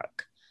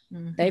network.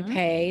 They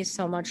pay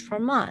so much per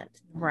month.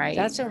 Right.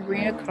 That's a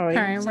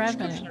reoccurring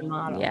revenue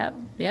model.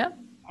 Yep.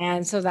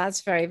 And so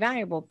that's very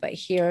valuable. But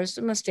here's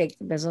the mistake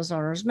the business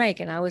owners make.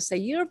 And I would say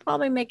you're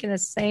probably making the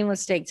same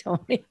mistake,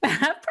 Tony. I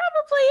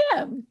probably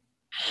am.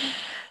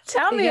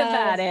 Tell me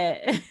about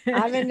it.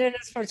 I've been doing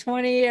this for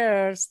 20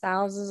 years,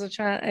 thousands of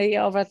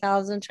over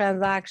 1,000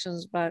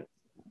 transactions, but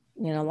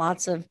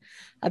lots of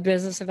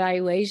business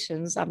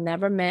evaluations. I've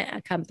never met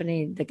a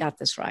company that got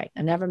this right.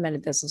 I never met a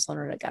business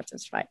owner that got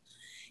this right.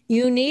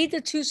 You need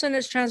the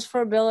 2-sentence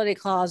transferability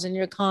clause in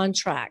your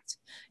contract.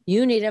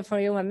 You need it for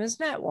your women's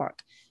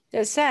network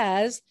that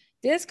says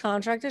this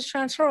contract is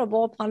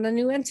transferable upon the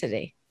new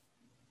entity.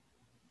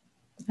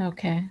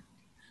 Okay.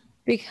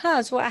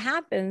 Because what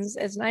happens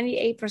is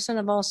 98%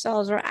 of all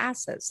sales are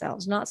asset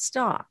sales, not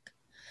stock.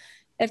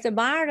 If the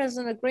buyer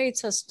doesn't agree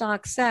to a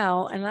stock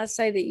sell, and let's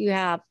say that you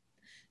have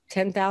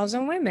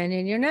 10,000 women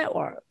in your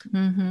network,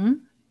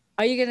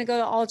 are you going to go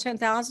to all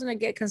 10,000 and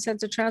get consent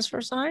to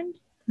transfer signed?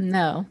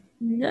 No.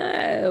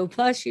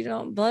 Plus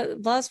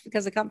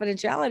because of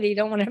confidentiality, you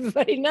don't want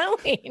everybody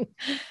knowing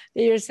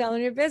that you're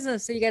selling your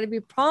business. So you got to be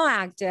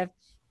proactive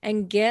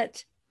and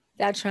get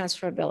that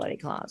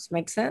transferability clause.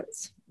 Make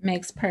sense?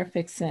 Makes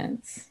perfect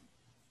sense.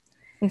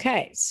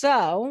 Okay.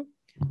 So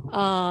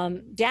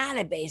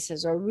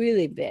databases are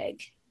really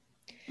big.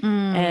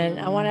 And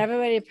I want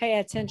everybody to pay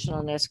attention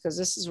on this because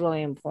this is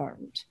really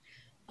important.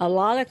 A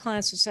lot of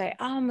clients will say,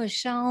 oh,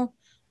 Michelle,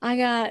 I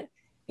got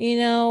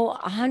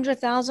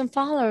 100,000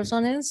 followers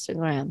on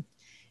Instagram.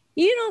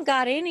 You don't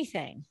got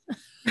anything.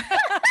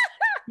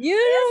 You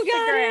don't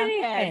got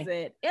anything. Has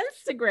it.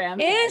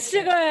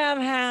 Instagram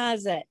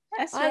has it.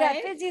 That's I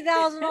right. got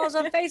 $50,000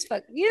 on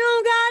Facebook. You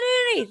don't got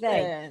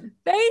anything.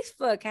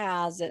 Facebook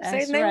has it.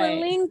 Same thing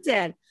with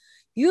LinkedIn.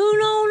 You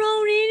don't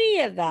own any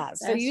of that.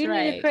 So you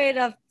need to create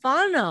a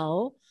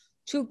funnel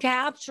to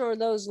capture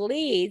those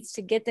leads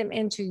to get them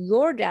into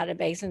your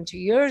database, into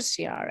your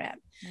CRM.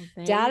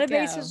 Well,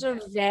 Databases are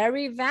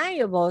very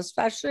valuable,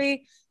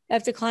 especially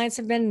if the clients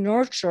have been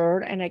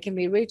nurtured, and it can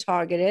be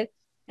retargeted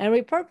and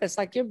repurposed,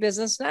 like your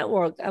business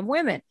network of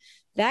women.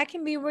 That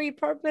can be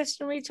repurposed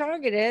and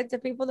retargeted to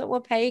people that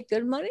will pay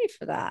good money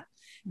for that.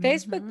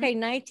 Facebook paid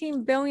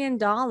 $19 billion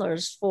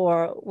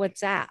for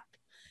WhatsApp,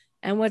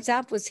 and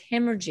WhatsApp was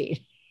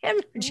hemorrhaging.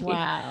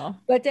 Wow.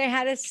 But they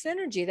had a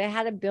synergy. They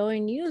had 1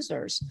 billion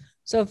users.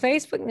 So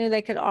Facebook knew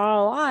they could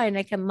ROI and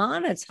they can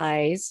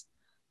monetize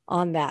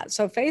on that.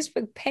 So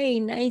Facebook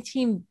paid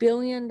 $19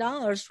 billion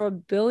for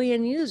 1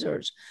 billion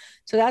users.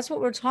 So that's what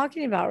we're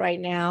talking about right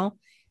now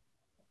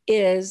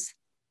is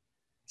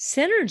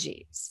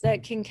synergies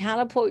that can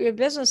catapult your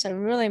business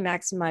and really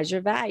maximize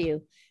your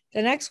value.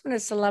 The next one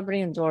is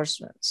celebrity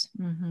endorsements.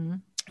 Mm-hmm.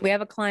 We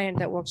have a client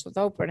that works with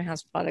Oprah and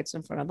has products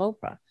in front of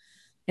Oprah,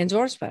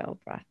 endorsed by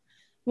Oprah.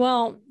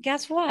 Well,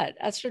 guess what?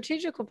 A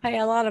strategic will pay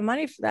a lot of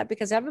money for that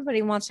because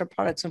everybody wants their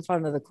products in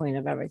front of the queen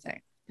of everything.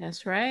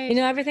 That's right. You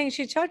know, everything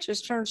she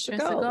touches turns to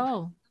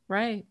gold.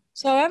 Right.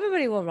 So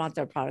everybody will want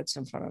their products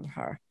in front of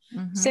her.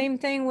 Mm-hmm. Same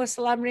thing with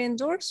celebrity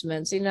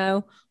endorsements. You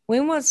know, we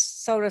once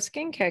sold a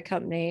skincare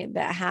company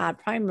that had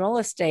prime real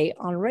estate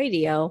on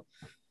radio,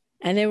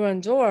 and they were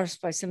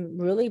endorsed by some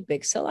really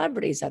big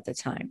celebrities at the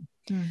time.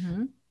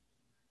 Mm-hmm.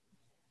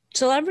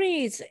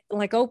 Celebrities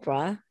like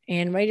Oprah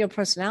and radio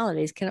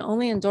personalities can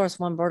only endorse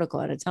one vertical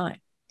at a time.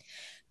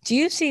 Do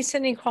you see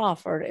Cindy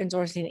Crawford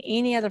endorsing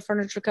any other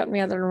furniture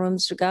company other than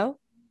Rooms to Go?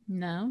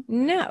 No.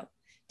 No.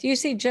 Do you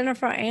see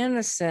Jennifer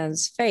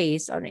Aniston's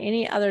face on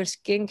any other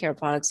skincare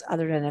products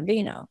other than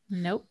Aveeno?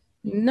 Nope.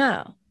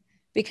 No,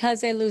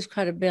 because they lose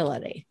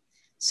credibility.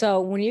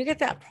 So when you get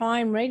that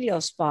prime radio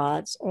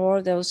spots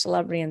or those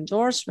celebrity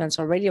endorsements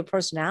or radio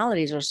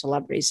personalities or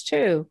celebrities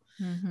too,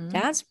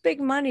 that's big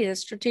money that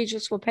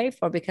strategics will pay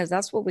for because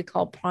that's what we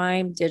call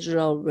prime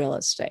digital real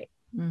estate.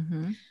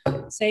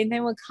 Same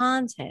thing with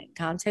content.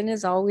 Content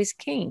is always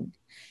king.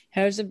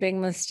 Here's a big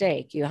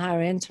mistake. You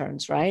hire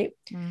interns, right?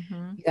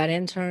 You got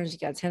interns, you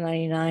got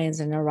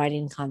 1099s, and they're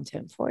writing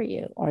content for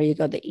you. Or you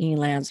go to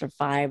Elance or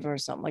Fiverr or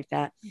something like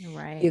that.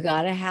 Right. You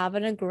got to have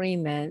an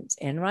agreement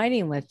in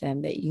writing with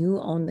them that you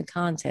own the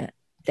content.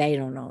 They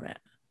don't own it.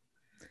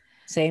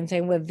 Same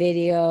thing with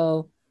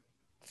video,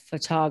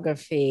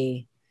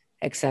 photography,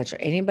 etc.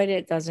 Anybody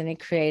that does any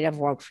creative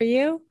work for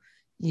you,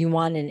 you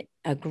want an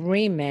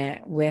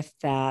agreement with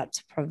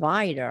that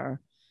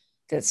provider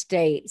that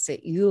states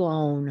that you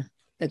own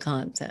the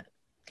content.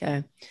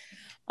 Okay.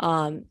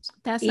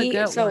 That's a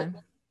good one.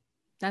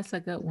 That's a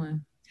good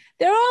one.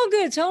 They're all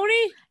good,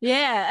 Tony.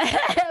 Yeah.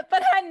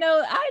 But I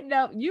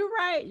know you're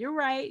right.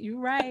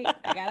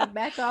 I got to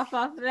back off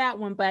of that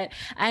one. But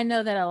I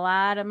know that a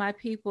lot of my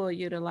people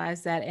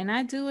utilize that. And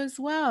I do as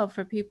well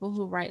for people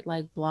who write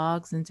like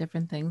blogs and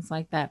different things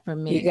like that for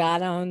me. You got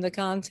to own the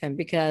content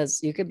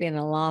because you could be in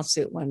a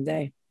lawsuit one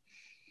day.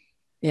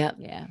 Yeah.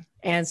 Yeah.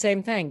 And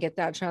same thing, get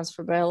that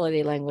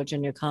transferability language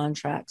in your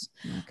contracts.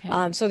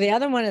 Okay. So the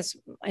other one is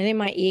any of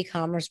my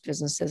e-commerce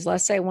businesses.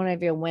 Let's say one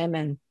of your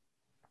women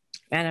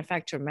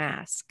manufacture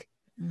masks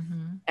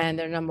and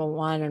they're number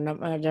one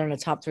or they're in the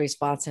top 3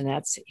 spots in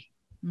Etsy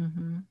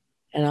and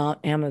on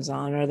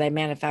Amazon, or they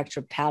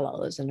manufacture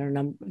pillows and they're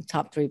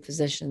top 3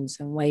 positions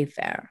in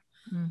Wayfair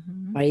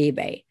or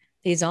eBay.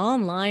 These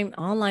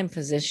online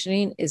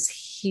positioning is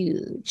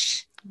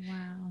huge.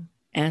 Wow.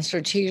 And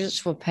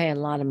strategics will pay a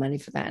lot of money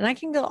for that. And I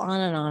can go on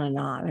and on and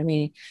on. I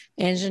mean,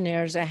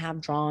 engineers that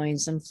have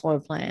drawings and floor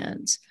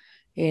plans,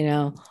 you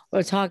know,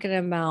 we're talking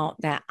about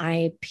that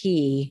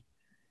IP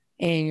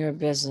in your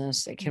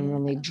business that can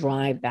really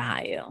drive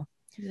value.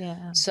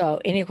 Yeah. So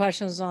any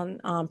questions on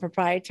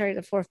proprietary,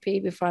 the 4th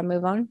P, before I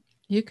move on?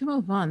 You can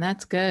move on.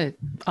 That's good.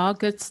 All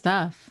good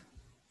stuff.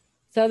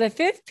 So the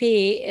 5th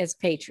P is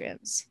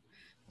patrons.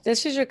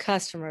 This is your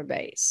customer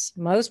base.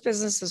 Most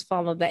businesses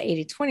follow the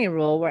 80-20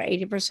 rule where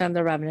 80% of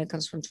their revenue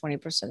comes from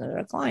 20% of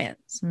their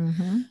clients.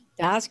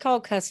 That's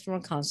called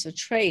customer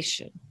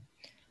concentration.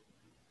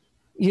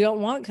 You don't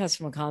want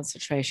customer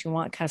concentration. You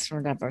want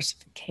customer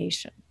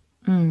diversification.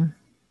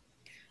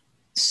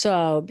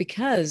 So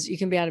because you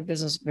can be out of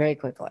business very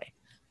quickly.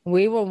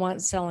 We were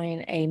once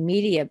selling a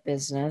media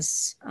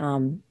business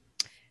and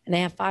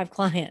they have 5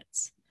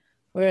 clients.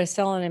 We were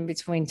selling in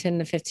between 10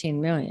 to 15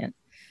 million.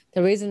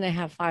 The reason they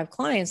have 5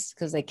 clients is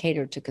because they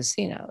cater to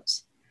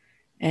casinos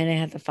and they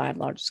had the 5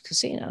 largest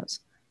casinos.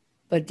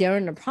 But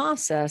during the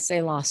process,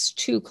 they lost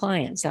 2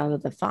 clients out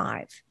of the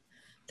 5.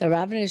 The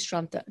revenues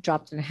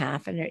dropped in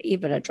half and their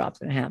EBITDA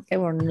dropped in half. They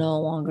were no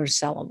longer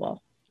sellable.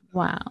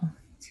 Wow.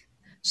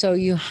 So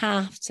you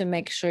have to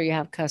make sure you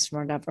have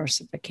customer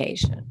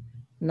diversification,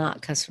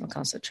 not customer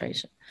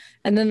concentration.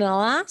 And then the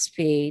last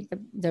P,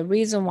 the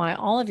reason why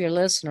all of your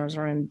listeners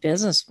are in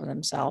business for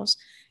themselves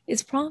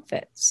is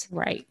profits.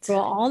 Right. We're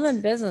all in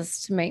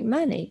business to make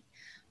money.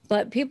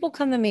 But people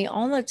come to me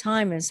all the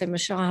time and say,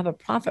 Michelle, I have a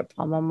profit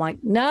problem. I'm like,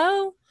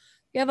 no,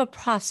 you have a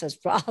process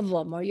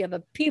problem or you have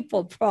a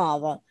people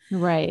problem.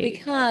 Right.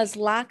 Because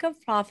lack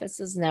of profits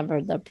is never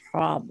the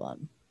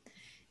problem.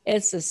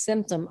 It's a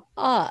symptom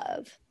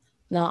of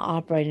not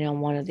operating on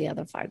one of the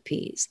other 5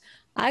 Ps.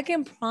 I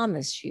can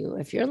promise you,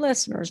 if your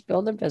listeners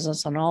build a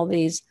business on all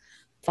these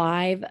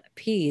 5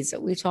 Ps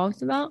that we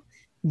talked about,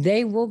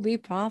 they will be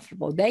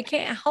profitable. They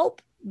can't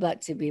help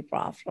but to be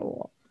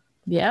profitable.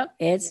 Yep.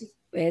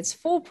 It's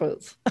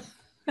foolproof.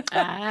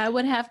 I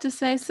would have to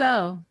say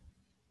so.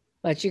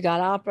 But you got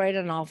to operate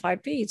on all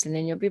 5 Ps and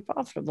then you'll be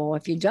profitable.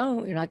 If you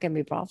don't, you're not going to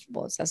be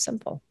profitable. It's that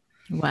simple.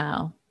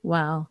 Wow.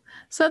 Wow.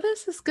 So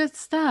this is good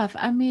stuff.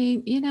 I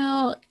mean,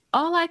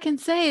 all I can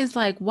say is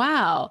like,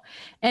 wow.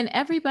 And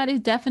everybody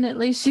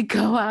definitely should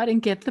go out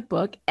and get the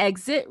book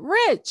Exit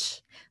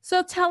Rich.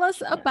 So tell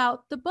us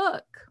about the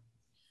book.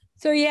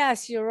 So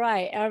yes, you're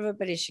right.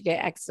 Everybody should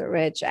get Exit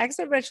Rich.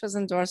 Exit Rich was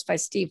endorsed by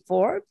Steve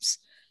Forbes,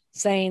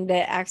 saying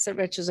that Exit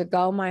Rich is a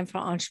goldmine for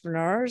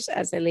entrepreneurs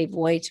as they leave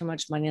way too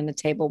much money on the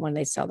table when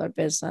they sell their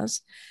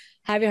business.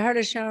 Have you heard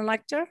of Sharon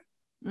Lechter?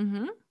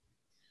 Mm-hmm.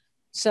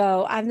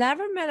 So I've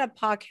never met a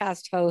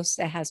podcast host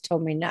that has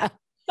told me no.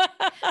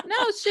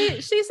 No,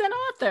 she's an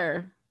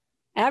author.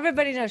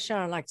 Everybody knows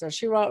Sharon Lechter.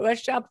 She wrote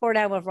Rich Dad Poor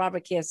Dad with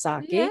Robert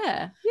Kiyosaki.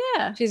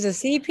 Yeah. She's a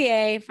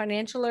CPA,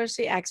 financial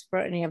literacy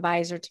expert, and an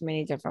advisor to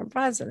many different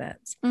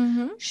presidents.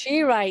 Mm-hmm.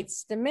 She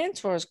writes the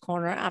Mentor's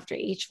Corner after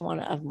each one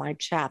of my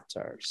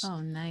chapters.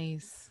 Oh,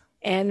 nice.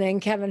 And then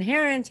Kevin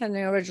Harrington,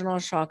 the original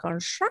Shark on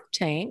Shark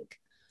Tank,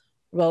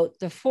 wrote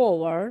the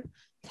foreword.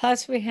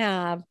 Plus, we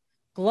have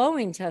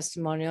glowing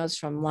testimonials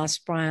from Les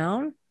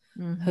Brown,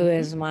 who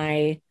is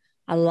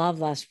I love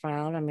Les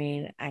Brown. I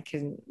mean, I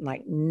can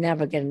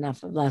never get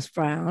enough of Les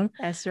Brown.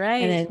 That's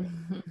right. And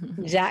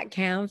then Jack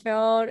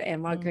Canfield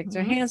and Mark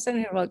Victor Hansen,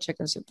 who wrote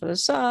Chicken Soup for the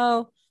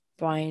Soul,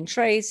 Brian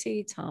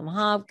Tracy, Tom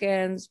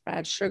Hopkins,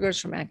 Brad Sugars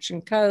from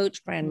Action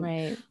Coach,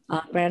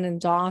 Brandon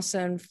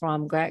Dawson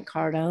from Grant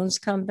Cardone's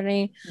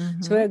company.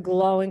 So we have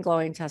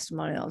glowing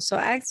testimonials. So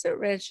Exit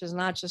Rich is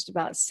not just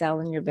about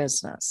selling your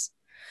business,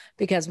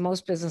 because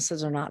most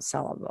businesses are not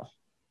sellable.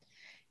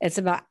 It's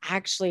about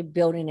actually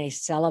building a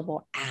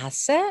sellable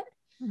asset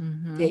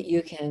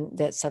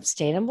that's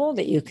sustainable,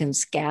 that you can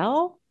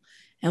scale.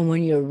 And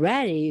when you're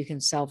ready, you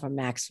can sell for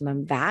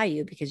maximum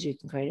value because you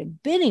can create a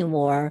bidding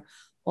war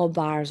while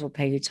buyers will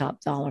pay you top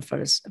dollar for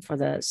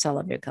the sale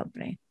of your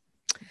company.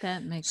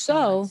 That makes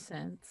so much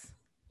sense.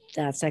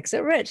 That's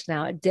Exit Rich.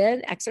 Now,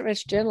 Exit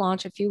Rich did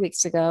launch a few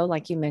weeks ago,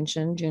 like you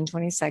mentioned, June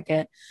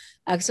 22nd.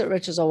 Exit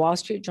Rich is a Wall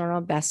Street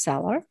Journal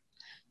bestseller,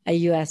 a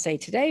USA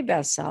Today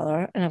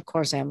bestseller, and of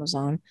course,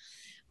 Amazon.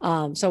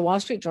 So Wall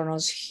Street Journal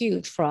is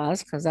huge for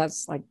us because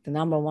that's like the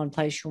number one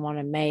place you want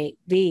to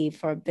be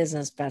for a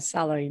business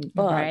bestseller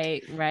book.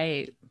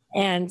 Right.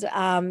 And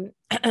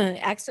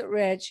Exit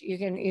Rich, you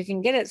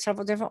can get it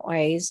several different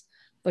ways,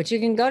 but you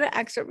can go to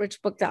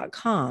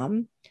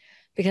exitrichbook.com,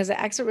 because at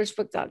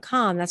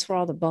exitrichbook.com, that's where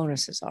all the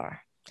bonuses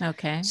are.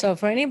 Okay. So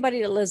for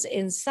anybody that lives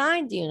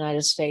inside the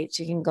United States,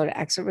 you can go to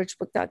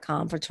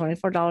exitrichbook.com for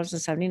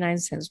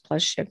 $24.79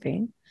 plus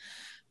shipping.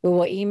 We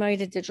will email you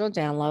the digital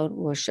download.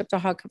 We'll ship the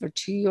hardcover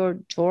to your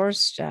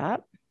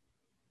doorstep.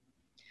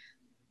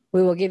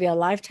 We will give you a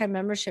lifetime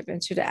membership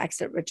into the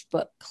Exit Rich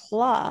Book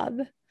Club.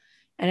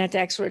 And at the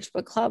Exit Rich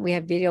Book Club, we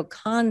have video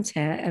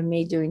content and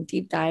me doing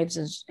deep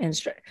dives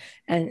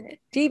and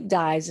deep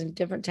dives in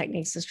different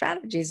techniques and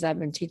strategies that I've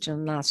been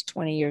teaching the last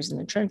 20 years in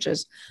the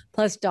trenches,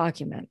 plus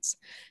documents.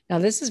 Now,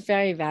 this is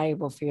very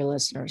valuable for your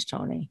listeners,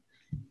 Tony.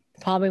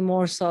 Probably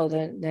more so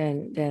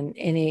than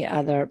any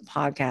other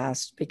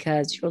podcast,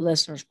 because your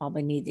listeners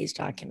probably need these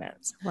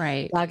documents.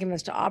 Right.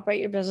 Documents to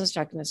operate your business,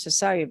 documents to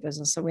sell your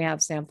business. So we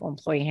have sample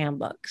employee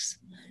handbooks,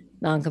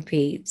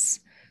 non-competes.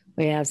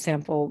 We have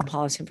sample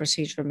policy and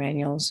procedure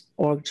manuals,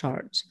 org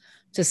charts.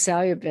 To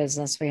sell your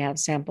business, we have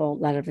sample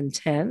letter of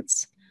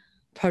intents,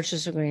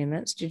 purchase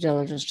agreements, due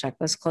diligence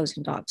checklists,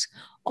 closing docs.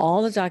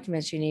 All the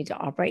documents you need to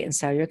operate and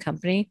sell your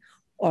company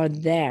are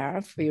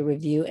there for your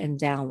review and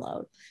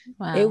download.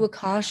 Wow. It would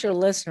cost your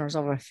listeners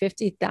over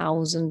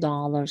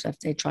 $50,000 if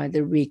they tried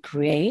to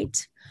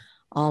recreate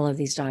all of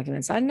these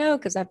documents. I know,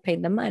 because I've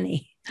paid the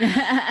money.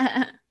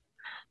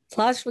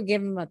 Plus, we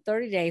give them a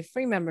 30-day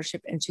free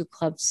membership into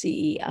Club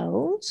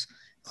CEOs.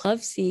 Club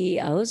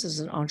CEOs is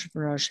an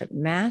entrepreneurship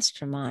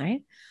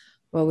mastermind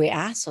where we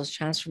ask those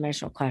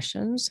transformational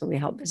questions. So we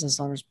help business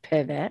owners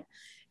pivot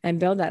and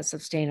build that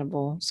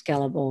sustainable,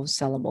 scalable,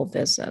 sellable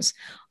business,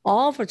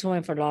 all for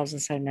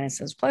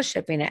 $24.79 plus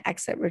shipping at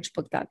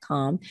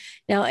exitrichbook.com.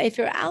 Now, if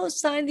you're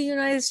outside the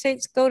United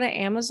States, go to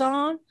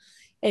Amazon.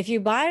 If you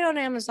buy it on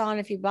Amazon,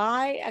 if you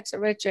buy Exit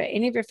Rich at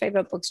any of your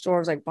favorite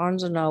bookstores like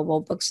Barnes &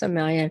 Noble, Books A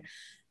Million,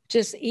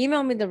 just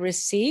email me the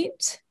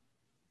receipt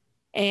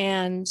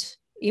and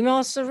email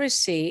us the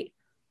receipt,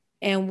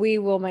 and we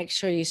will make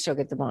sure you still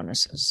get the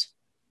bonuses.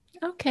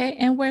 Okay.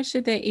 And where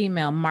should they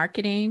email?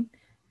 Marketing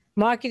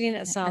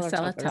at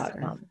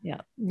SilerTucker.com.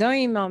 Yeah. Don't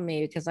email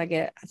me because I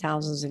get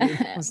thousands of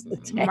emails a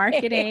day.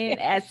 Marketing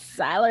at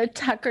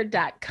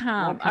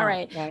SilerTucker.com. All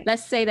right.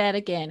 Let's say that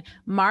again.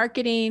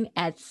 Marketing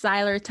at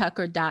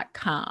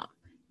SilerTucker.com.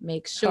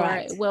 Make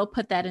sure we'll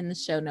put that in the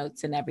show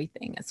notes and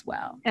everything as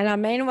well. And our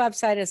main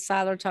website is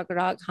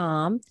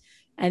SilerTucker.com.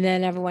 And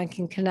then everyone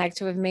can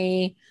connect with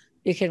me.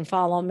 You can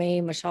follow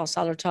me, Michelle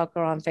Seiler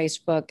Tucker, on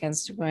Facebook,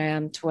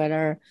 Instagram,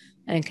 Twitter,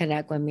 and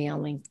connect with me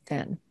on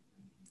LinkedIn.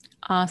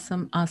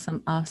 Awesome,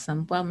 awesome,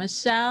 awesome. Well,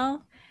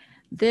 Michelle,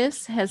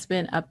 this has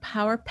been a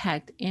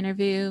power-packed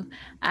interview.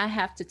 I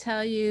have to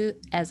tell you,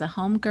 as a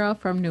homegirl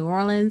from New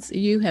Orleans,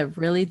 you have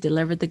really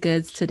delivered the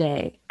goods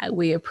today.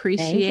 We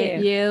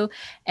appreciate you.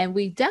 And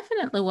we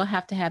definitely will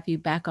have to have you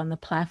back on the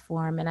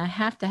platform. And I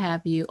have to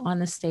have you on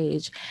the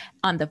stage,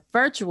 on the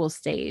virtual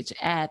stage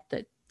at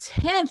the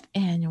 10th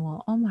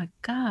annual, oh my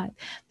God,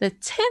 the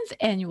 10th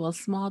annual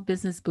Small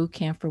Business Boot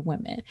Camp for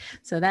Women.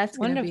 So that's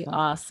going to be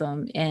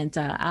awesome. And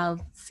I'll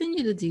send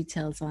you the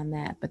details on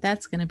that, but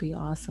that's going to be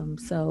awesome.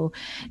 So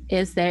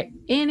is there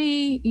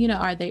any,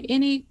 are there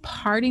any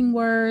parting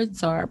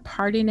words or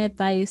parting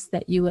advice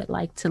that you would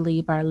like to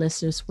leave our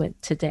listeners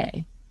with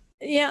today?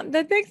 Yeah,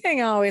 the big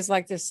thing I always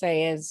like to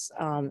say is,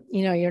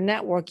 your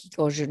network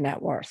equals your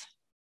net worth.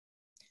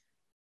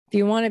 If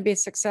you want to be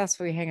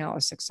successful, you hang out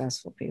with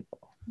successful people.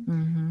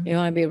 Mm-hmm. You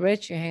want to be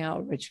rich, you hang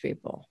out with rich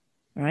people,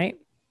 right?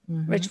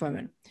 Mm-hmm. Rich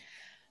women.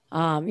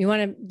 You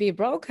want to be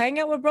broke, hang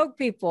out with broke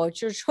people. It's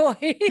your choice.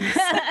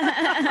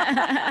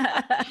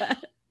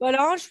 But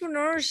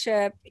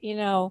entrepreneurship,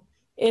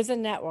 is a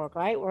network,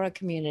 right? We're a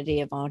community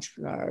of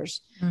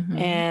entrepreneurs. Mm-hmm.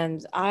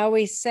 And I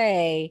always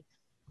say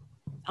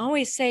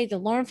to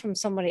learn from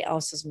somebody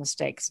else's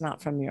mistakes,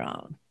 not from your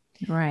own.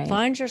 Right.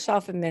 Find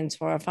yourself a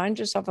mentor, find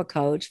yourself a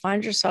coach,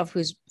 find yourself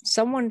who's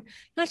someone,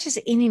 not just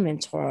any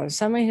mentor,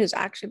 someone who's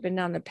actually been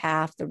down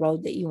the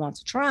road that you want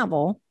to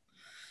travel,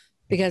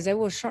 because it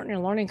will shorten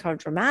your learning curve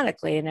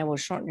dramatically and it will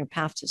shorten your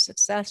path to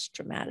success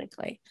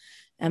dramatically.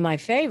 And my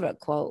favorite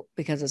quote,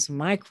 because it's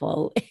my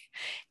quote,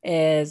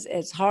 is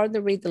it's hard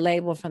to read the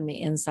label from the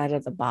inside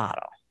of the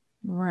bottle.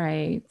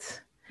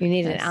 Right. You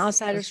need an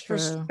outsider's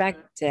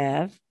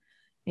perspective.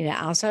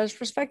 Outsider's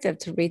perspective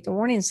to read the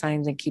warning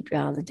signs and keep you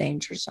out of the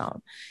danger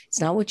zone. It's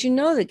not what you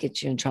know that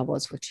gets you in trouble.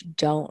 It's what you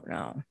don't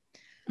know.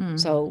 Mm-hmm.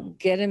 So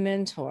get a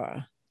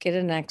mentor, get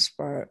an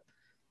expert.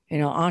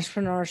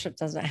 Entrepreneurship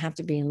doesn't have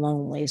to be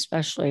lonely,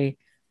 especially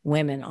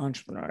women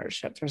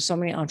entrepreneurship. There's so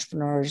many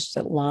entrepreneurs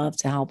that love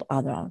to help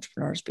other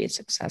entrepreneurs be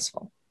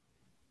successful.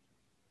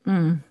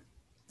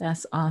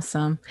 That's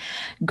awesome.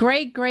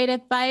 Great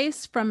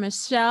advice from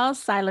Michelle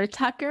Seiler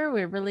Tucker.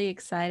 We're really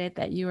excited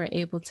that you were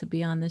able to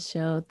be on the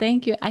show.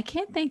 Thank you. I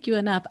can't thank you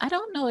enough. I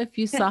don't know if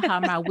you saw how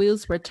my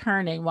wheels were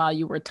turning while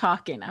you were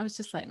talking. I was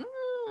just like,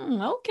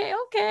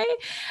 okay.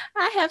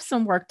 I have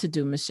some work to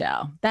do,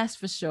 Michelle. That's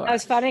for sure.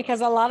 It's funny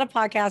because a lot of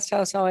podcast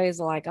hosts always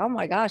like, oh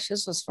my gosh,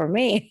 this was for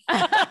me.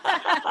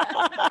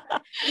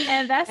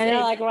 And they're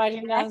like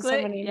writing down so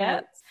many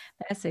notes.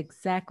 That's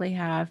exactly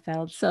how I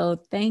felt.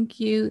 So thank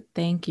you.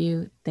 Well,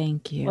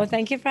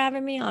 thank you for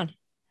having me on.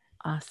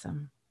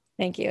 Awesome.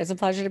 Thank you. It's a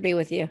pleasure to be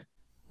with you.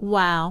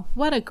 Wow,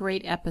 what a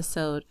great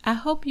episode. I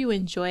hope you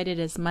enjoyed it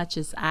as much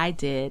as I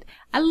did.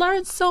 I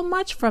learned so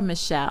much from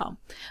Michelle.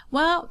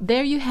 Well,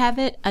 there you have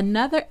it.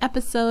 Another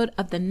episode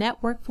of the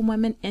Network for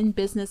Women in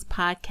Business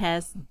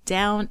podcast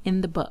down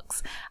in the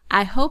books.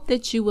 I hope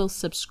that you will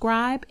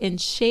subscribe and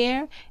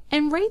share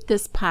and rate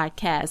this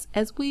podcast,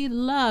 as we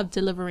love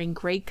delivering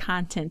great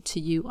content to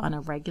you on a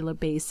regular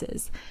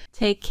basis.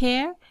 Take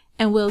care,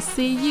 and we'll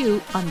see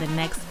you on the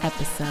next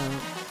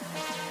episode.